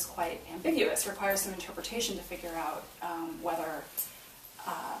appears quite ambiguous, requires some interpretation to figure out whether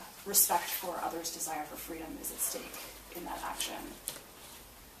respect for others' desire for freedom is at stake in that action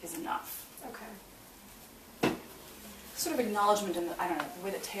is enough. Okay. Sort of acknowledgement in the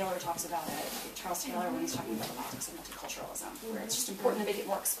way that Taylor talks about it, Charles Taylor, when he's talking about the politics of multiculturalism, where it's just important to make it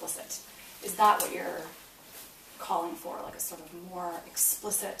more explicit. Is that what you're calling for, like a sort of more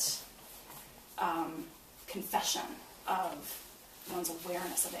explicit confession of one's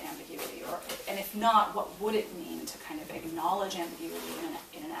awareness of the ambiguity? And if not, what would it mean to kind of acknowledge ambiguity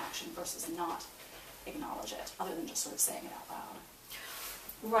in an action versus not acknowledge it, other than just sort of saying it out loud?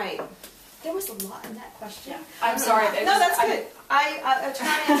 Right. There was a lot in that question. Yeah. I'm sorry. No, that's good. I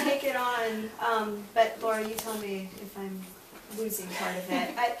try and take it on, but Laura, you tell me if I'm losing part of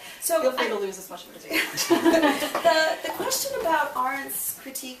it. Feel free to lose as much of it as you want. The question about Arendt's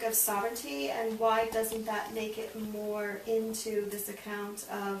critique of sovereignty and why doesn't that make it more into this account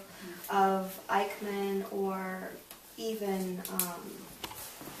of Eichmann, or even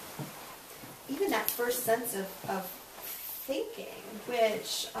that first sense of thinking,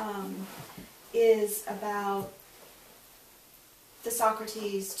 which is about the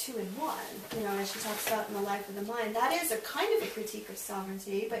Socrates 2 in 1, as she talks about in The Life of the Mind. That is a kind of a critique of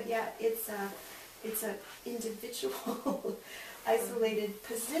sovereignty, but yet it's a individual, isolated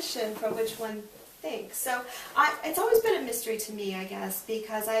position from which one thinks. So it's always been a mystery to me, I guess,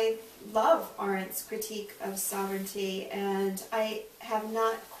 because I love Arendt's critique of sovereignty, and I have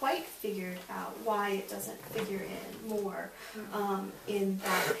not quite figured out why it doesn't figure in more in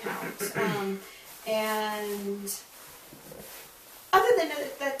that account. And other than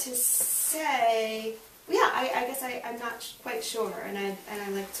that, to say, I guess I'm not quite sure, and I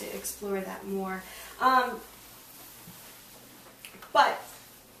like to explore that more. But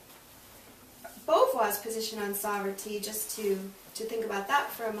Beauvoir's position on sovereignty, just to think about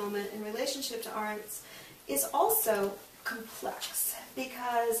that for a moment in relationship to Arendt's, is also complex,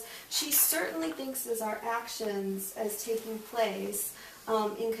 because she certainly thinks of our actions as taking place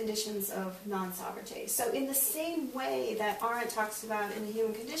in conditions of non-sovereignty. So in the same way that Arendt talks about in The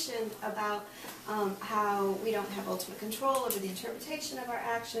Human Condition about how we don't have ultimate control over the interpretation of our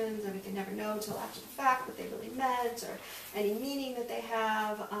actions, and we can never know until after the fact what they really meant or any meaning that they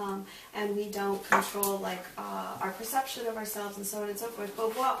have, and we don't control our perception of ourselves and so on and so forth.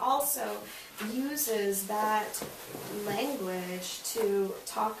 Beauvoir also uses that language to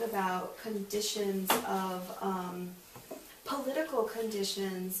talk about conditions of political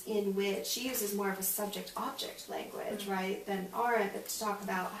conditions in which she uses more of a subject-object language, right, than Arendt, to talk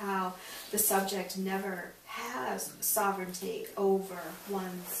about how the subject never has sovereignty over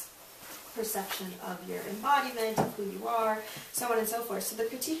one's perception of your embodiment, of who you are, so on and so forth. So the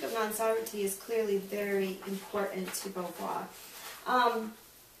critique of non-sovereignty is clearly very important to Beauvoir.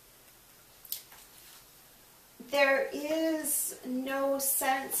 There is no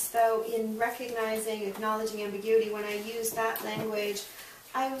sense, though, in recognizing, acknowledging ambiguity. When I use that language,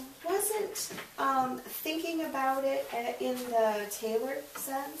 I wasn't thinking about it in the tailored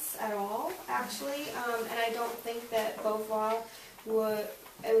sense at all, actually, and I don't think that Beauvoir's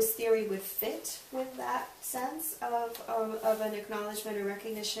theory would fit with that sense of an acknowledgement or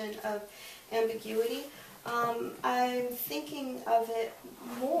recognition of ambiguity. I'm thinking of it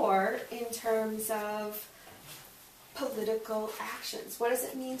more in terms of political actions. What does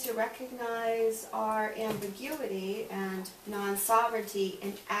it mean to recognize our ambiguity and non-sovereignty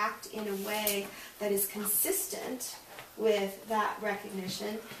and act in a way that is consistent with that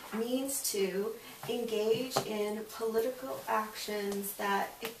recognition? Means to engage in political actions that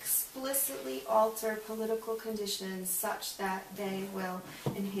explicitly alter political conditions such that they will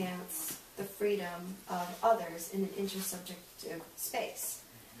enhance the freedom of others in an intersubjective space.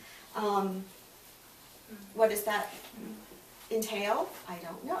 What does that entail? I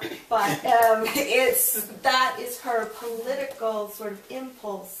don't know. But that is her political sort of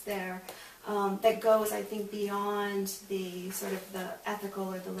impulse there that goes, I think, beyond the sort of the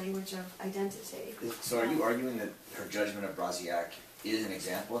ethical or the language of identity. So are you arguing that her judgment of Brasiac is an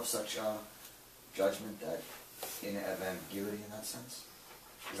example of such a judgment of ambiguity in that sense?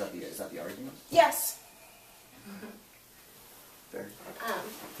 Is that the argument? Yes. Mm-hmm.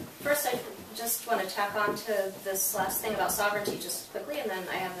 First, I just want to tack on to this last thing about sovereignty just quickly, and then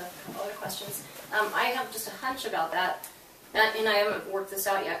I have a couple other questions. I have just a hunch about that, and I haven't worked this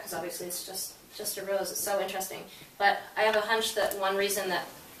out yet because obviously it's just arose. It's so interesting. But I have a hunch that one reason that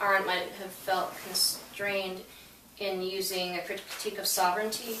Arendt might have felt constrained in using a critique of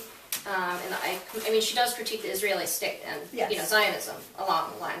sovereignty, and I mean, she does critique the Israeli state and yes. Zionism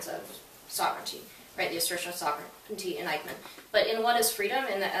along the lines of sovereignty. Right, the assertion of sovereignty in Eichmann. But in What is Freedom,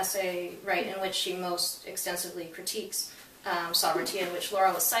 in the essay, right, in which she most extensively critiques sovereignty, and which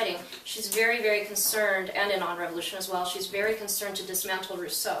Laura was citing, she's very, very concerned, and in On Revolution as well, she's very concerned to dismantle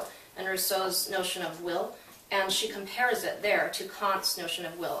Rousseau and Rousseau's notion of will, and she compares it there to Kant's notion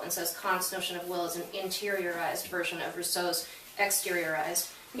of will, and says Kant's notion of will is an interiorized version of Rousseau's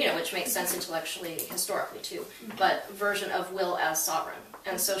exteriorized, which makes sense intellectually, historically too, but version of will as sovereign.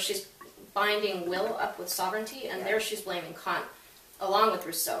 And so she's binding will up with sovereignty, and there she's blaming Kant, along with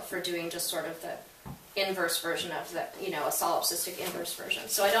Rousseau, for doing just sort of the inverse version of the, a solipsistic inverse version.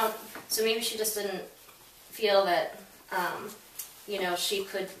 So maybe she just didn't feel that, she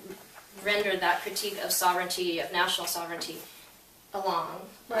could render that critique of sovereignty, of national sovereignty, along,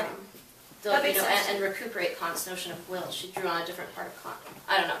 right. And recuperate Kant's notion of will. She drew on a different part of Kant.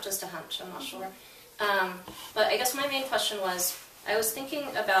 I don't know, just a hunch, I'm not sure. But I guess my main question was, I was thinking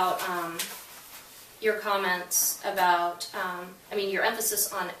about your comments about, your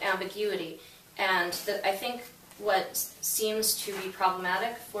emphasis on ambiguity, and that I think what seems to be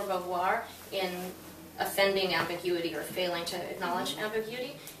problematic for Beauvoir in offending ambiguity or failing to acknowledge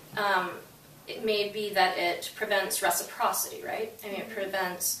ambiguity, it may be that it prevents reciprocity, right? I mean, it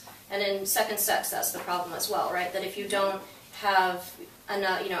prevents, and in second sex, that's the problem as well, right? That if you don't have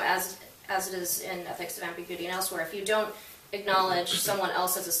enough, as it is in Ethics of Ambiguity and elsewhere, if you don't acknowledge someone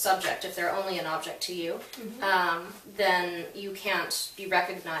else as a subject, if they're only an object to you, then you can't be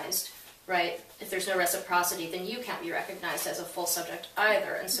recognized, right? If there's no reciprocity, then you can't be recognized as a full subject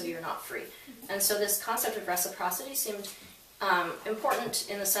either, and so you're not free. And so this concept of reciprocity seemed important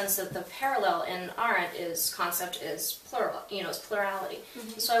in the sense that the parallel in Arendt is plural, is plurality.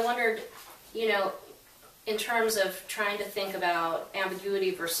 So I wondered, in terms of trying to think about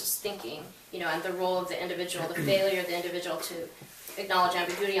ambiguity versus thinking, and the role of the individual, the failure of the individual to acknowledge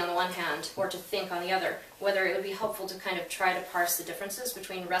ambiguity on the one hand, or to think on the other, whether it would be helpful to kind of try to parse the differences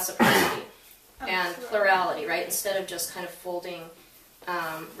between reciprocity and plurality, right? Instead of just kind of folding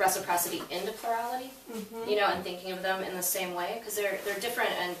reciprocity into plurality, and thinking of them in the same way, because they're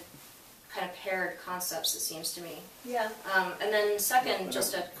different and kind of paired concepts, it seems to me. Yeah. And then second,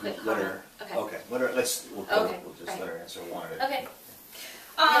 just a quick comment. We'll just let her answer one at a time. Okay.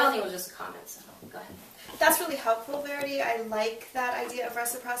 The other thing was just a comment, so go ahead. That's really helpful, Verity. I like that idea of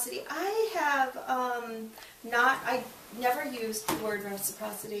reciprocity. I have I never used the word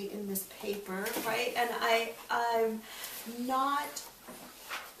reciprocity in this paper, right? And I'm not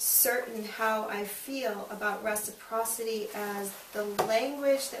certain how I feel about reciprocity as the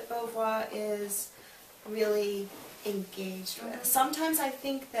language that Beauvoir is really engaged with. Sometimes I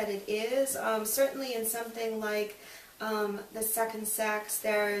think that it is. Certainly in something like The Second Sex,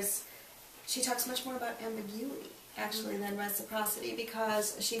 there's she talks much more about ambiguity, actually, than reciprocity,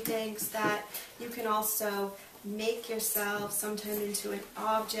 because she thinks that you can also make yourself sometimes into an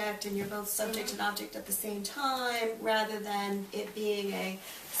object, and you're both subject and object at the same time, rather than it being a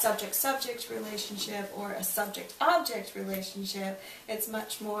subject-subject relationship or a subject-object relationship. It's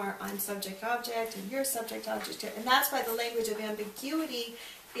much more I'm subject-object and you're subject-object, and that's why the language of ambiguity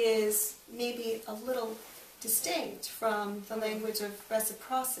is maybe a little distinct from the language of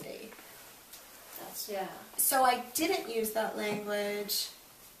reciprocity. Yeah. So I didn't use that language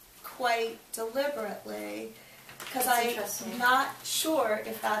quite deliberately, because I'm not sure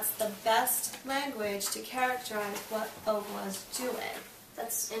if that's the best language to characterize what Beauvoir's doing.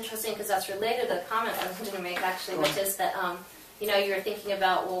 That's interesting, because that's related to the comment I was going to make, actually, which is that, you know, you were thinking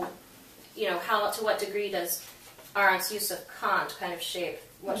about, well, you know, to what degree does Arendt's use of Kant kind of shape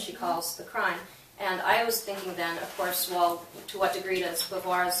what she calls the crime? And I was thinking then, of course, well, to what degree does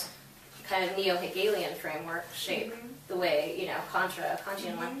Beauvoir's kind of neo-Hegelian framework shape the way, you know,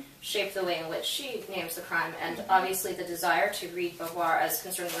 Kantian one, shape the way in which she names the crime? And obviously the desire to read Beauvoir as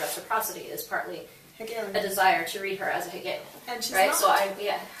concerned with reciprocity is partly Hegelian. A desire to read her as a Hegelian. And she's right? not. So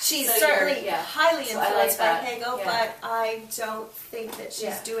she's so certainly highly so influenced by that. Hegel, but I don't think that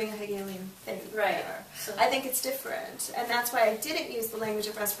she's doing a Hegelian thing there. So I think it's different, and that's why I didn't use the language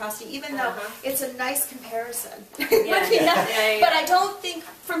of reciprocity, even though it's a nice comparison. But I don't think,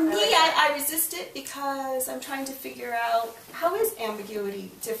 for me, I resist it, because I'm trying to figure out how is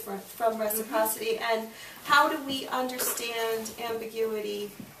ambiguity different from reciprocity, and how do we understand ambiguity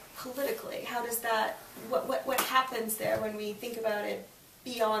politically? How does that, what happens there when we think about it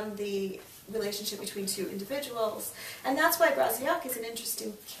beyond the relationship between two individuals? And that's why Brasiak is an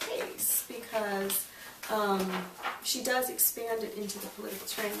interesting case, because she does expand it into the political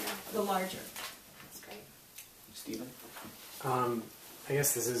terrain, the larger. That's great. Stephen? I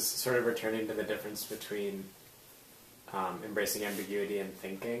guess this is sort of returning to the difference between embracing ambiguity and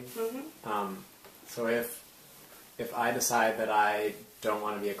thinking. So if I decide that I don't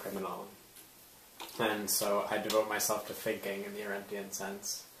want to be a criminal, and so I devote myself to thinking in the Arendtian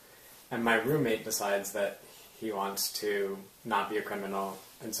sense, and my roommate decides that he wants to not be a criminal,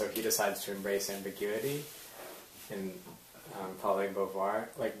 and so he decides to embrace ambiguity in following Beauvoir,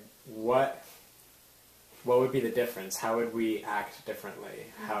 like what would be the difference? How would we act differently?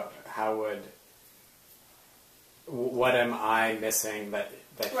 What am I missing that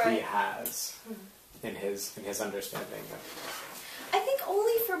he has in his understanding of? I think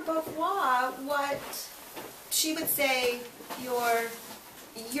only for Beauvoir, what she would say,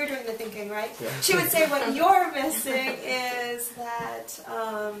 you're doing the thinking, right? Yeah. She would say what you're missing is that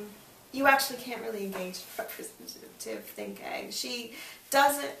you actually can't really engage in representative thinking. She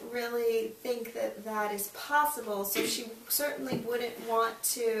doesn't really think that that is possible, so she certainly wouldn't want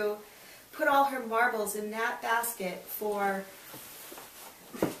to put all her marbles in that basket for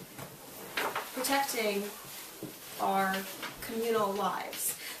protecting our communal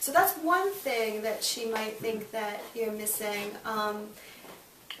lives. So that's one thing that she might think that you're missing.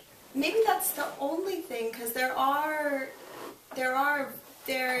 Maybe that's the only thing, because there are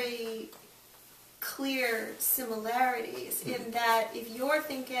very clear similarities in that if you're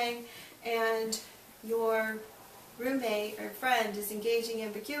thinking and your roommate or friend is engaging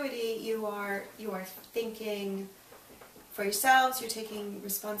ambiguity, you are thinking for yourselves, you're taking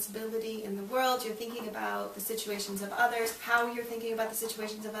responsibility in the world, you're thinking about the situations of others. How you're thinking about the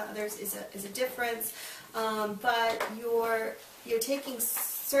situations of others is a difference, but you're taking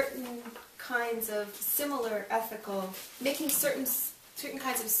certain kinds of similar ethical, making certain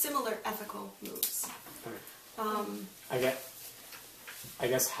kinds of similar ethical moves. I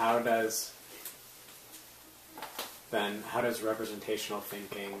guess how does representational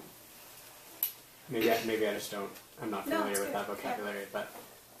thinking? Maybe I just don't. I'm not familiar with that vocabulary, but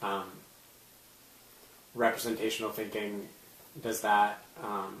representational thinking, does that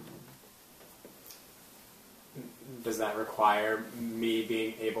require me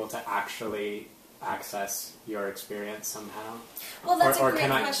being able to actually access your experience somehow? Well, that's a great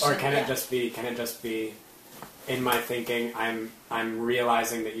question. Or can it just be in my thinking I'm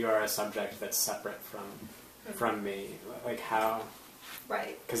realizing that you are a subject that's separate from me? Like how?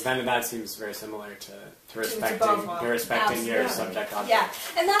 Right. Because then that seems very similar to respecting your subject object. Yeah,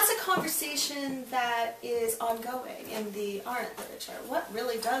 and that's a conversation that is ongoing in the Arendt literature. What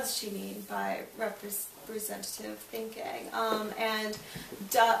really does she mean by representative thinking? And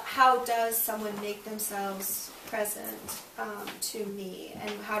how does someone make themselves present to me,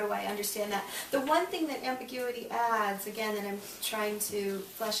 and how do I understand that? The one thing that ambiguity adds, again, that I'm trying to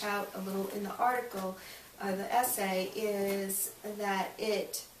flesh out a little in the article, the essay, is that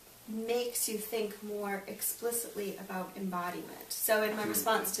it makes you think more explicitly about embodiment. So in my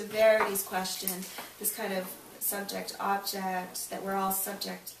response to Verity's question, this kind of subject-object, that we're all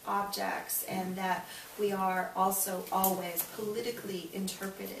subject-objects, and that we are also always politically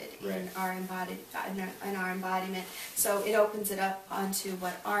interpreted in our embodiment. So it opens it up onto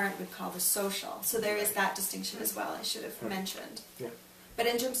what Arendt would call the social. So there is that distinction as well, I should have mentioned. Yeah. But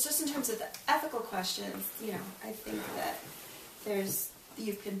just in terms of the ethical questions, I think that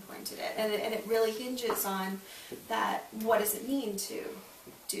you've pinpointed it, and it really hinges on that. What does it mean to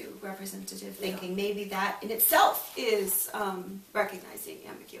do representative thinking? Maybe that in itself is recognizing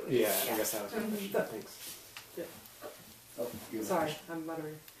ambiguity. Yeah, I guess that was my question. Thanks. Sorry, I'm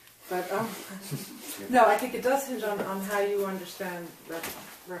muttering. But no, I think it does hinge on how you understand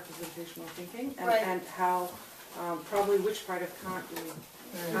representational thinking, and how probably which part of Kant you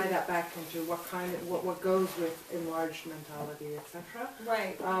tie that back into, what goes with enlarged mentality, etc.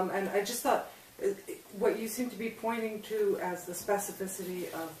 Right. And I just thought what you seem to be pointing to as the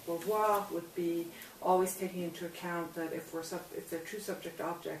specificity of Beauvoir would be always taking into account that if they're two subject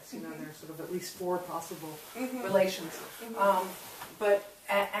objects, there's sort of at least four possible relations.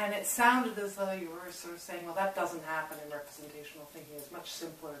 And it sounded as though you were sort of saying, well, that doesn't happen in representational thinking. It's much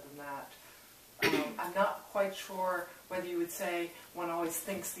simpler than that. I'm not quite sure whether you would say one always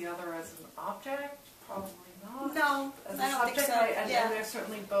thinks the other as an object. Probably not. No, as I a don't subject, think so. right? And they're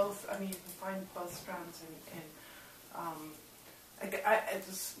certainly both. I mean, you can find both strands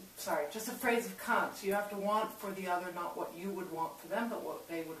just a phrase of Kant's. You have to want for the other not what you would want for them, but what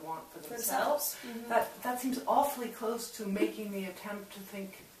they would want for themselves. That seems awfully close to making the attempt to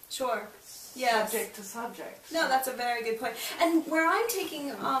think. Sure. Subject to subject. No, that's a very good point. And where I'm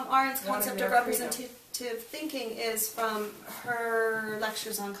taking Arendt's concept of representative thinking is from her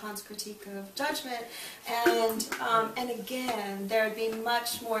lectures on Kant's critique of judgment, and again, there would be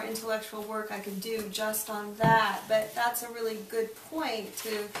much more intellectual work I could do just on that, but that's a really good point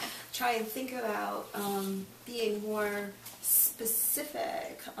to try and think about being more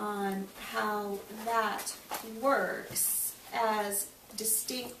specific on how that works as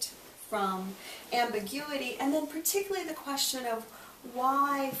distinct from ambiguity, and then particularly the question of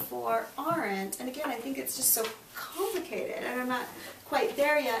why for Arendt, and again I think it's just so complicated and I'm not quite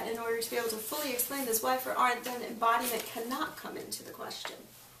there yet in order to be able to fully explain this, why for Arendt then embodiment cannot come into the question,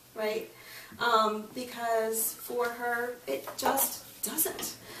 right? Because for her it just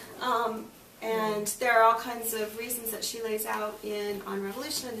doesn't. And there are all kinds of reasons that she lays out on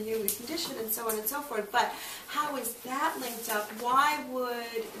Revolution and the Human Condition and so on and so forth, but how is that linked up? Why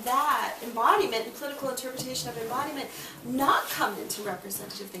would that embodiment and political interpretation of embodiment not come into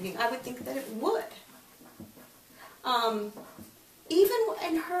representative thinking? I would think that it would. Even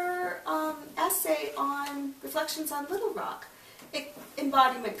in her essay on Reflections on Little Rock,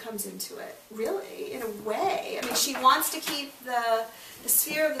 embodiment comes into it, really, in a way. I mean, she wants to keep the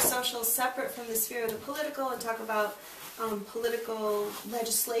sphere of the social separate from the sphere of the political and talk about political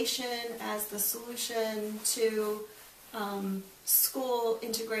legislation as the solution to school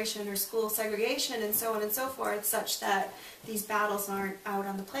integration or school segregation and so on and so forth, such that these battles aren't out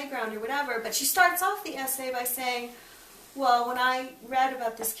on the playground or whatever. But she starts off the essay by saying, well, when I read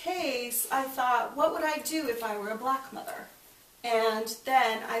about this case, I thought, what would I do if I were a black mother? And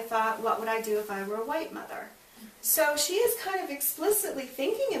then I thought, what would I do if I were a white mother? So she is kind of explicitly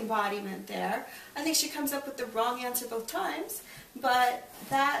thinking embodiment there. I think she comes up with the wrong answer both times, but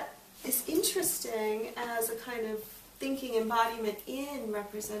that is interesting as a kind of thinking embodiment in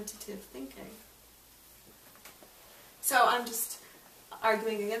representative thinking. So I'm just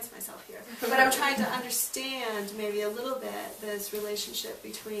arguing against myself here. But I'm trying to understand maybe a little bit this relationship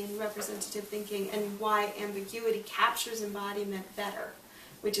between representative thinking and why ambiguity captures embodiment better,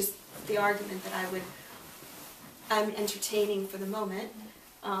 which is the argument that I'm entertaining for the moment,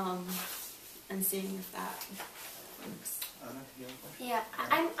 and seeing if that works. Yeah,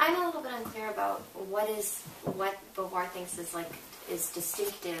 I'm a little bit unclear about what Beauvoir thinks is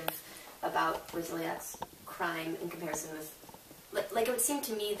distinctive about Brasileat's crime in comparison with, like it would seem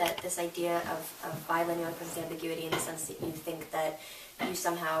to me that this idea of violating represents ambiguity in the sense that you think that you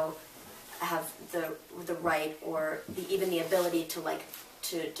somehow have the right or even the ability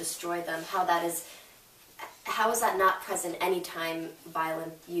to destroy them. How is that not present anytime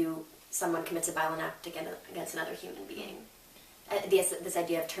someone commits a violent act against another human being? This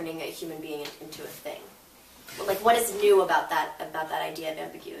idea of turning a human being into a thing. Like, what is new about that idea of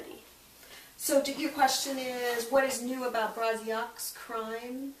ambiguity? So your question is, what is new about Brasileat's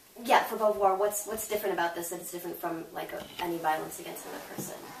crime? Yeah, for Beauvoir, what's different about this that it's different from any violence against another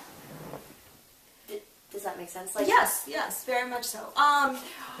person? Does that make sense? Yes, very much so.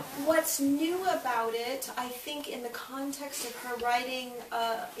 What's new about it, I think, in the context of her writing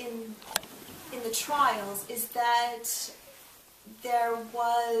in the trials, is that there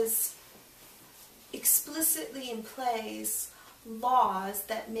was explicitly in place laws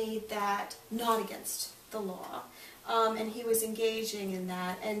that made that not against the law. And he was engaging in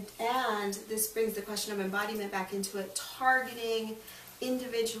that. And this brings the question of embodiment back into it, targeting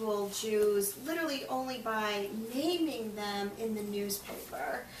individual Jews literally only by naming them in the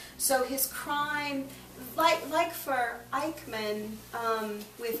newspaper. So his crime, like for Eichmann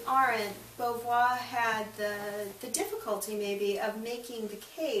with Arendt, Beauvoir had the difficulty maybe of making the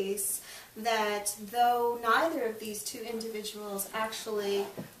case that though neither of these two individuals actually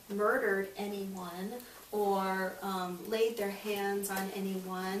murdered anyone or laid their hands on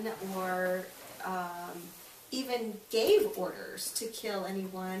anyone or even gave orders to kill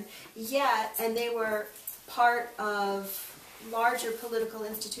anyone, yet, and they were part of larger political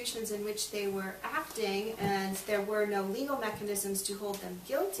institutions in which they were acting, and there were no legal mechanisms to hold them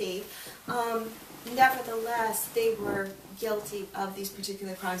guilty, nevertheless, they were guilty of these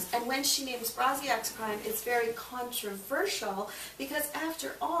particular crimes. And when she names Brasiak's crime, it's very controversial, because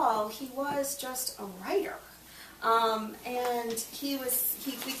after all, he was just a writer. And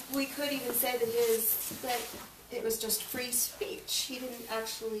we could even say that it was just free speech. He didn't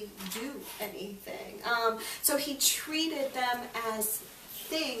actually do anything. So he treated them as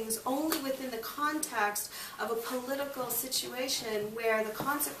things only within the context of a political situation where the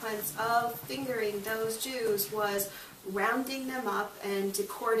consequence of fingering those Jews was rounding them up and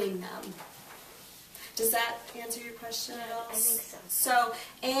deporting them. Does that answer your question at all? I think so. So,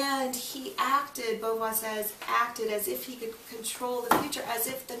 and he acted, Beauvoir says, acted as if he could control the future, as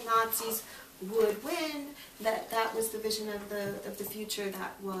if the Nazis would win, that was the vision of the future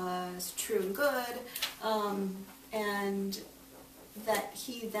that was true and good, and that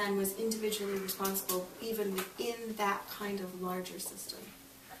he then was individually responsible even within that kind of larger system.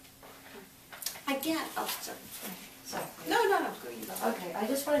 Again, oh, sorry. Sorry. No, go you go. Okay, I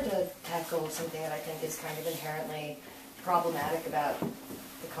just wanted to tackle something that I think is kind of inherently problematic about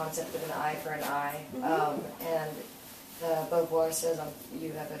the concept of an eye for an eye. And Beauvoir says,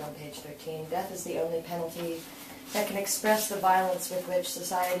 you have it on page 13, death is the only penalty that can express the violence with which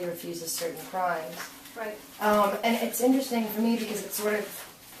society refuses certain crimes. Right. And it's interesting for me because it sort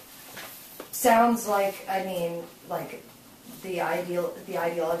of sounds like, the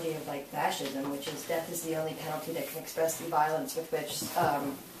ideology of like fascism, which is death is the only penalty that can express the violence with which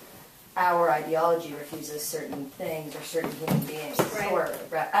our ideology refuses certain things or certain human beings. Right.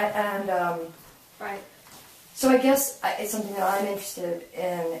 Right. So I guess it's something that I'm interested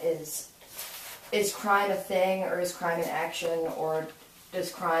in is crime a thing, or is crime an action, or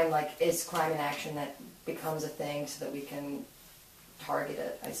is crime an action that becomes a thing so that we can target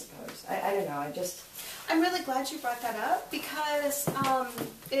it, I suppose. I don't know, I'm really glad you brought that up, because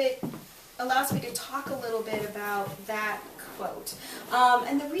it allows me to talk a little bit about that quote.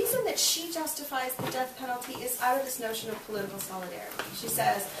 And the reason that she justifies the death penalty is out of this notion of political solidarity. She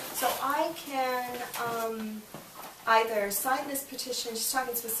says, so I can either sign this petition, she's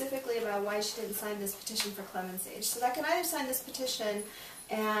talking specifically about why she didn't sign this petition for clemency. She said, I can either sign this petition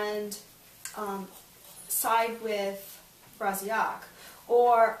and side with Brasiak,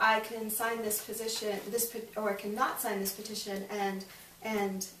 or I can sign this petition, or I cannot sign this petition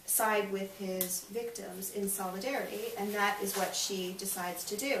and side with his victims in solidarity, and that is what she decides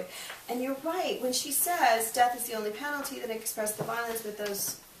to do. And you're right, when she says death is the only penalty that expresses the violence with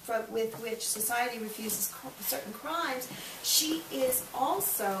which society refuses certain crimes, she is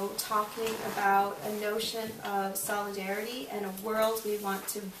also talking about a notion of solidarity and a world we want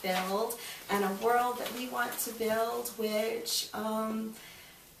to build, and a world that we want to build which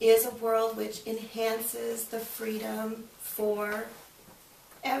is a world which enhances the freedom for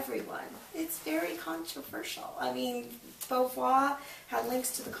everyone. It's very controversial. I mean, Beauvoir had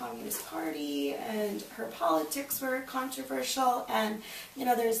links to the Communist Party, and her politics were controversial, and,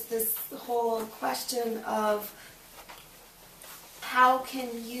 there's this whole question of how can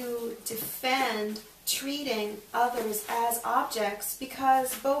you defend treating others as objects,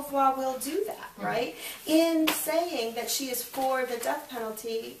 because Beauvoir will do that, right? In saying that she is for the death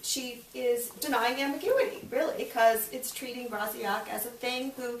penalty, she is denying ambiguity, really, because it's treating Brasiak as a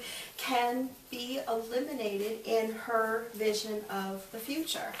thing who can be eliminated in her vision of the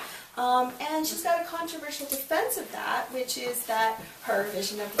future. And she's got a controversial defense of that, which is that her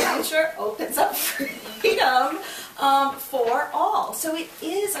vision of the future opens up freedom for all. So it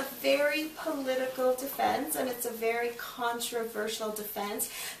is a very political defense, and it's a very controversial defense.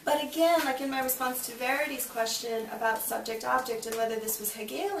 But again, like in my response to Verity's question about subject-object and whether this was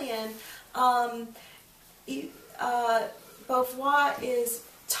Hegelian, Beauvoir is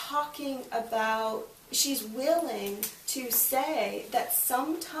talking about, she's willing to say that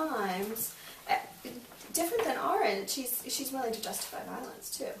sometimes, different than Arendt, she's willing to justify violence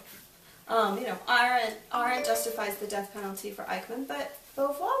too. Arendt justifies the death penalty for Eichmann, but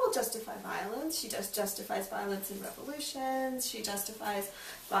Beauvoir will justify violence. She just justifies violence in revolutions. She justifies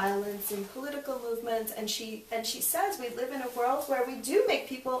violence in political movements, and she says we live in a world where we do make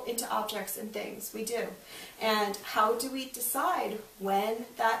people into objects and things. We do. And how do we decide when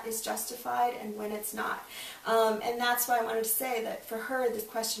that is justified and when it's not? And that's why I wanted to say that for her, the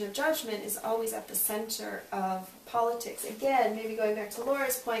question of judgment is always at the center of politics. Again, maybe going back to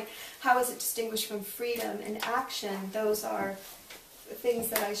Laura's point, how is it distinguished from freedom and action? Those are things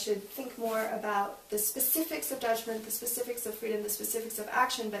that I should think more about, the specifics of judgment, the specifics of freedom, the specifics of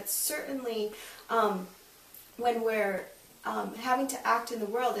action, but certainly when we're having to act in the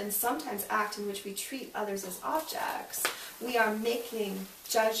world, and sometimes act in which we treat others as objects, we are making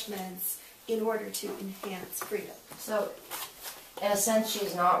judgments in order to enhance freedom. So, in a sense,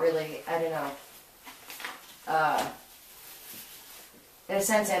 she's not really, I don't know, in a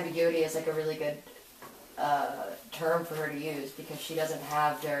sense, ambiguity is like a really good term for her to use, because she doesn't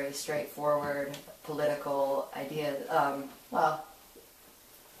have very straightforward political ideas. Well,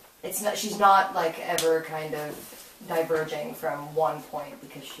 it's not. She's not like ever kind of diverging from one point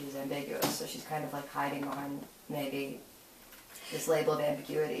because she's ambiguous. So she's kind of like hiding behind maybe this label of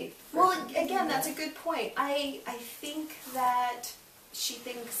ambiguity. Well, again, that's a good point. I think that she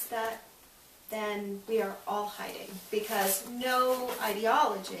thinks that then we are all hiding, because no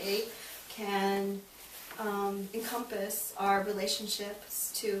ideology can encompass our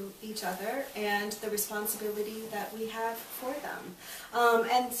relationships to each other and the responsibility that we have for them.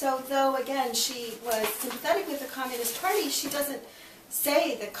 And so, though, again, she was sympathetic with the Communist Party, she doesn't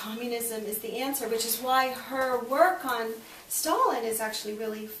say that communism is the answer, which is why her work on Stalin is actually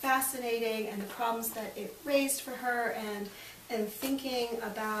really fascinating, and the problems that it raised for her, and thinking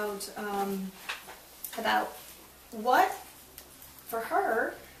about what, for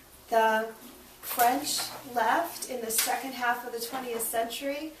her, the French left in the second half of the 20th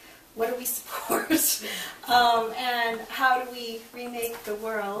century, what do we support, and how do we remake the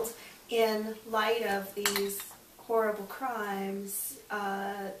world in light of these horrible crimes.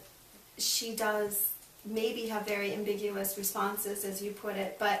 She does maybe have very ambiguous responses, as you put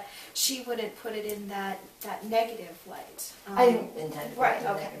it, but she wouldn't put it in that negative light. I didn't intend to. Right,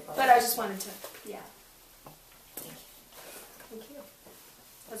 okay. But I just wanted to, yeah. Thank you.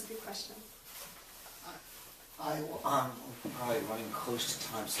 That was a good question. I'm probably running close to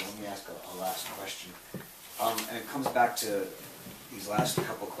time, so let me ask a last question. And it comes back to these last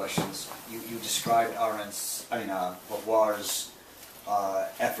couple questions. You described Beauvoir's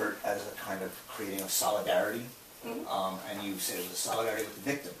effort as a kind of creating a solidarity, and you said it was a solidarity with the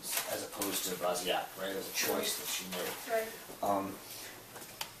victims as opposed to Brasiac, right? It was a choice that she made. Right.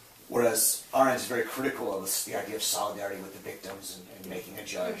 Whereas Arendt is very critical of the idea of solidarity with the victims and making a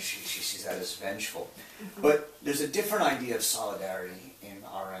judge. She sees that as vengeful. But there's a different idea of solidarity in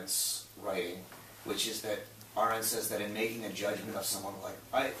Arendt's writing, which is that Arendt says that in making a judgment of someone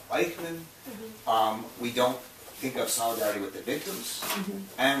like Eichmann, we don't think of solidarity with the victims,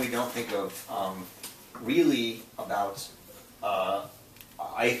 and we don't think of really about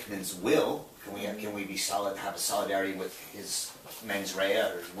Eichmann's will. Can we be have a solidarity with his mens rea,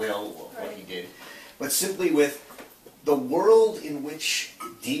 or his will, or what he did, but simply with the world in which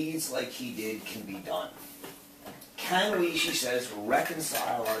deeds like he did can be done. Can we, she says,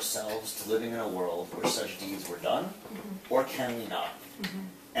 reconcile ourselves to living in a world where such deeds were done, or can we not?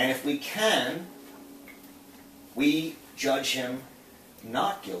 And if we can, we judge him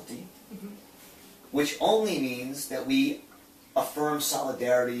not guilty, which only means that we affirm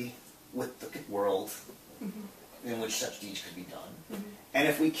solidarity with the world in which such deeds could be done. And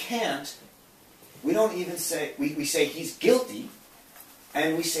if we can't, we don't even say, we say he's guilty,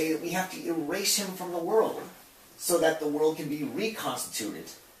 and we say that we have to erase him from the world so that the world can be reconstituted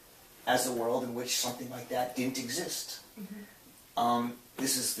as a world in which something like that didn't exist.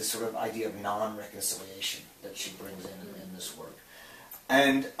 This is the sort of idea of non-reconciliation that she brings in this work.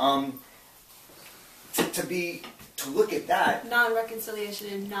 And to be to look at that Non-reconciliation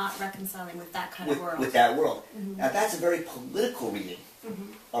and not reconciling with that kind of world. with that world. Mhm. Now that's a very political reading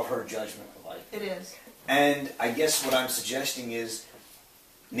Mhm. of her judgment of life. It is. And I guess what I'm suggesting is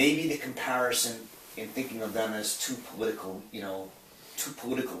maybe the comparison in thinking of them as two political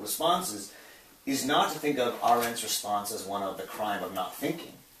responses is not to think of Arendt's response as one of the crime of not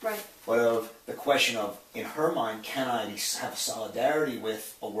thinking, Right. but of the question of, in her mind, can I have solidarity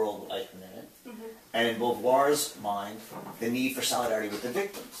with a world with Eichmann in it? Mhm. And in Beauvoir's mind, the need for solidarity with the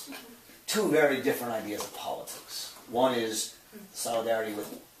victims. Two very different ideas of politics. One is solidarity with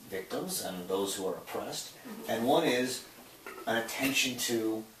victims and those who are oppressed, and one is an attention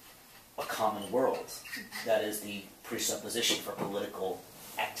to a common world. That is the presupposition for political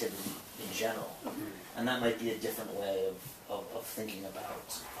activity in general. And that might be a different way of thinking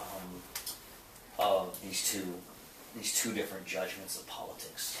about these two different judgments of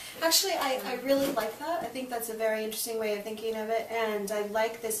politics. Actually, I really like that. I think that's a very interesting way of thinking of it, and I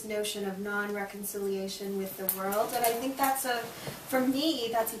like this notion of non-reconciliation with the world, and I think for me,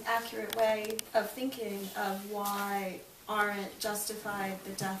 that's an accurate way of thinking of why Arendt justified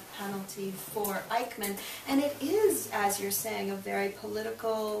the death penalty for Eichmann. And it is, as you're saying, a very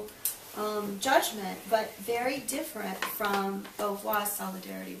political judgment, but very different from Beauvoir's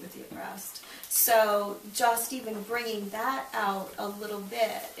solidarity with the oppressed. So just even bringing that out a little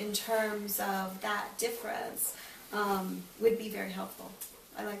bit in terms of that difference would be very helpful.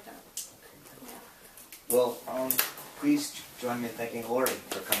 I like that. Well, please join me in thanking Lori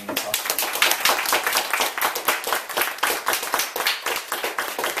for coming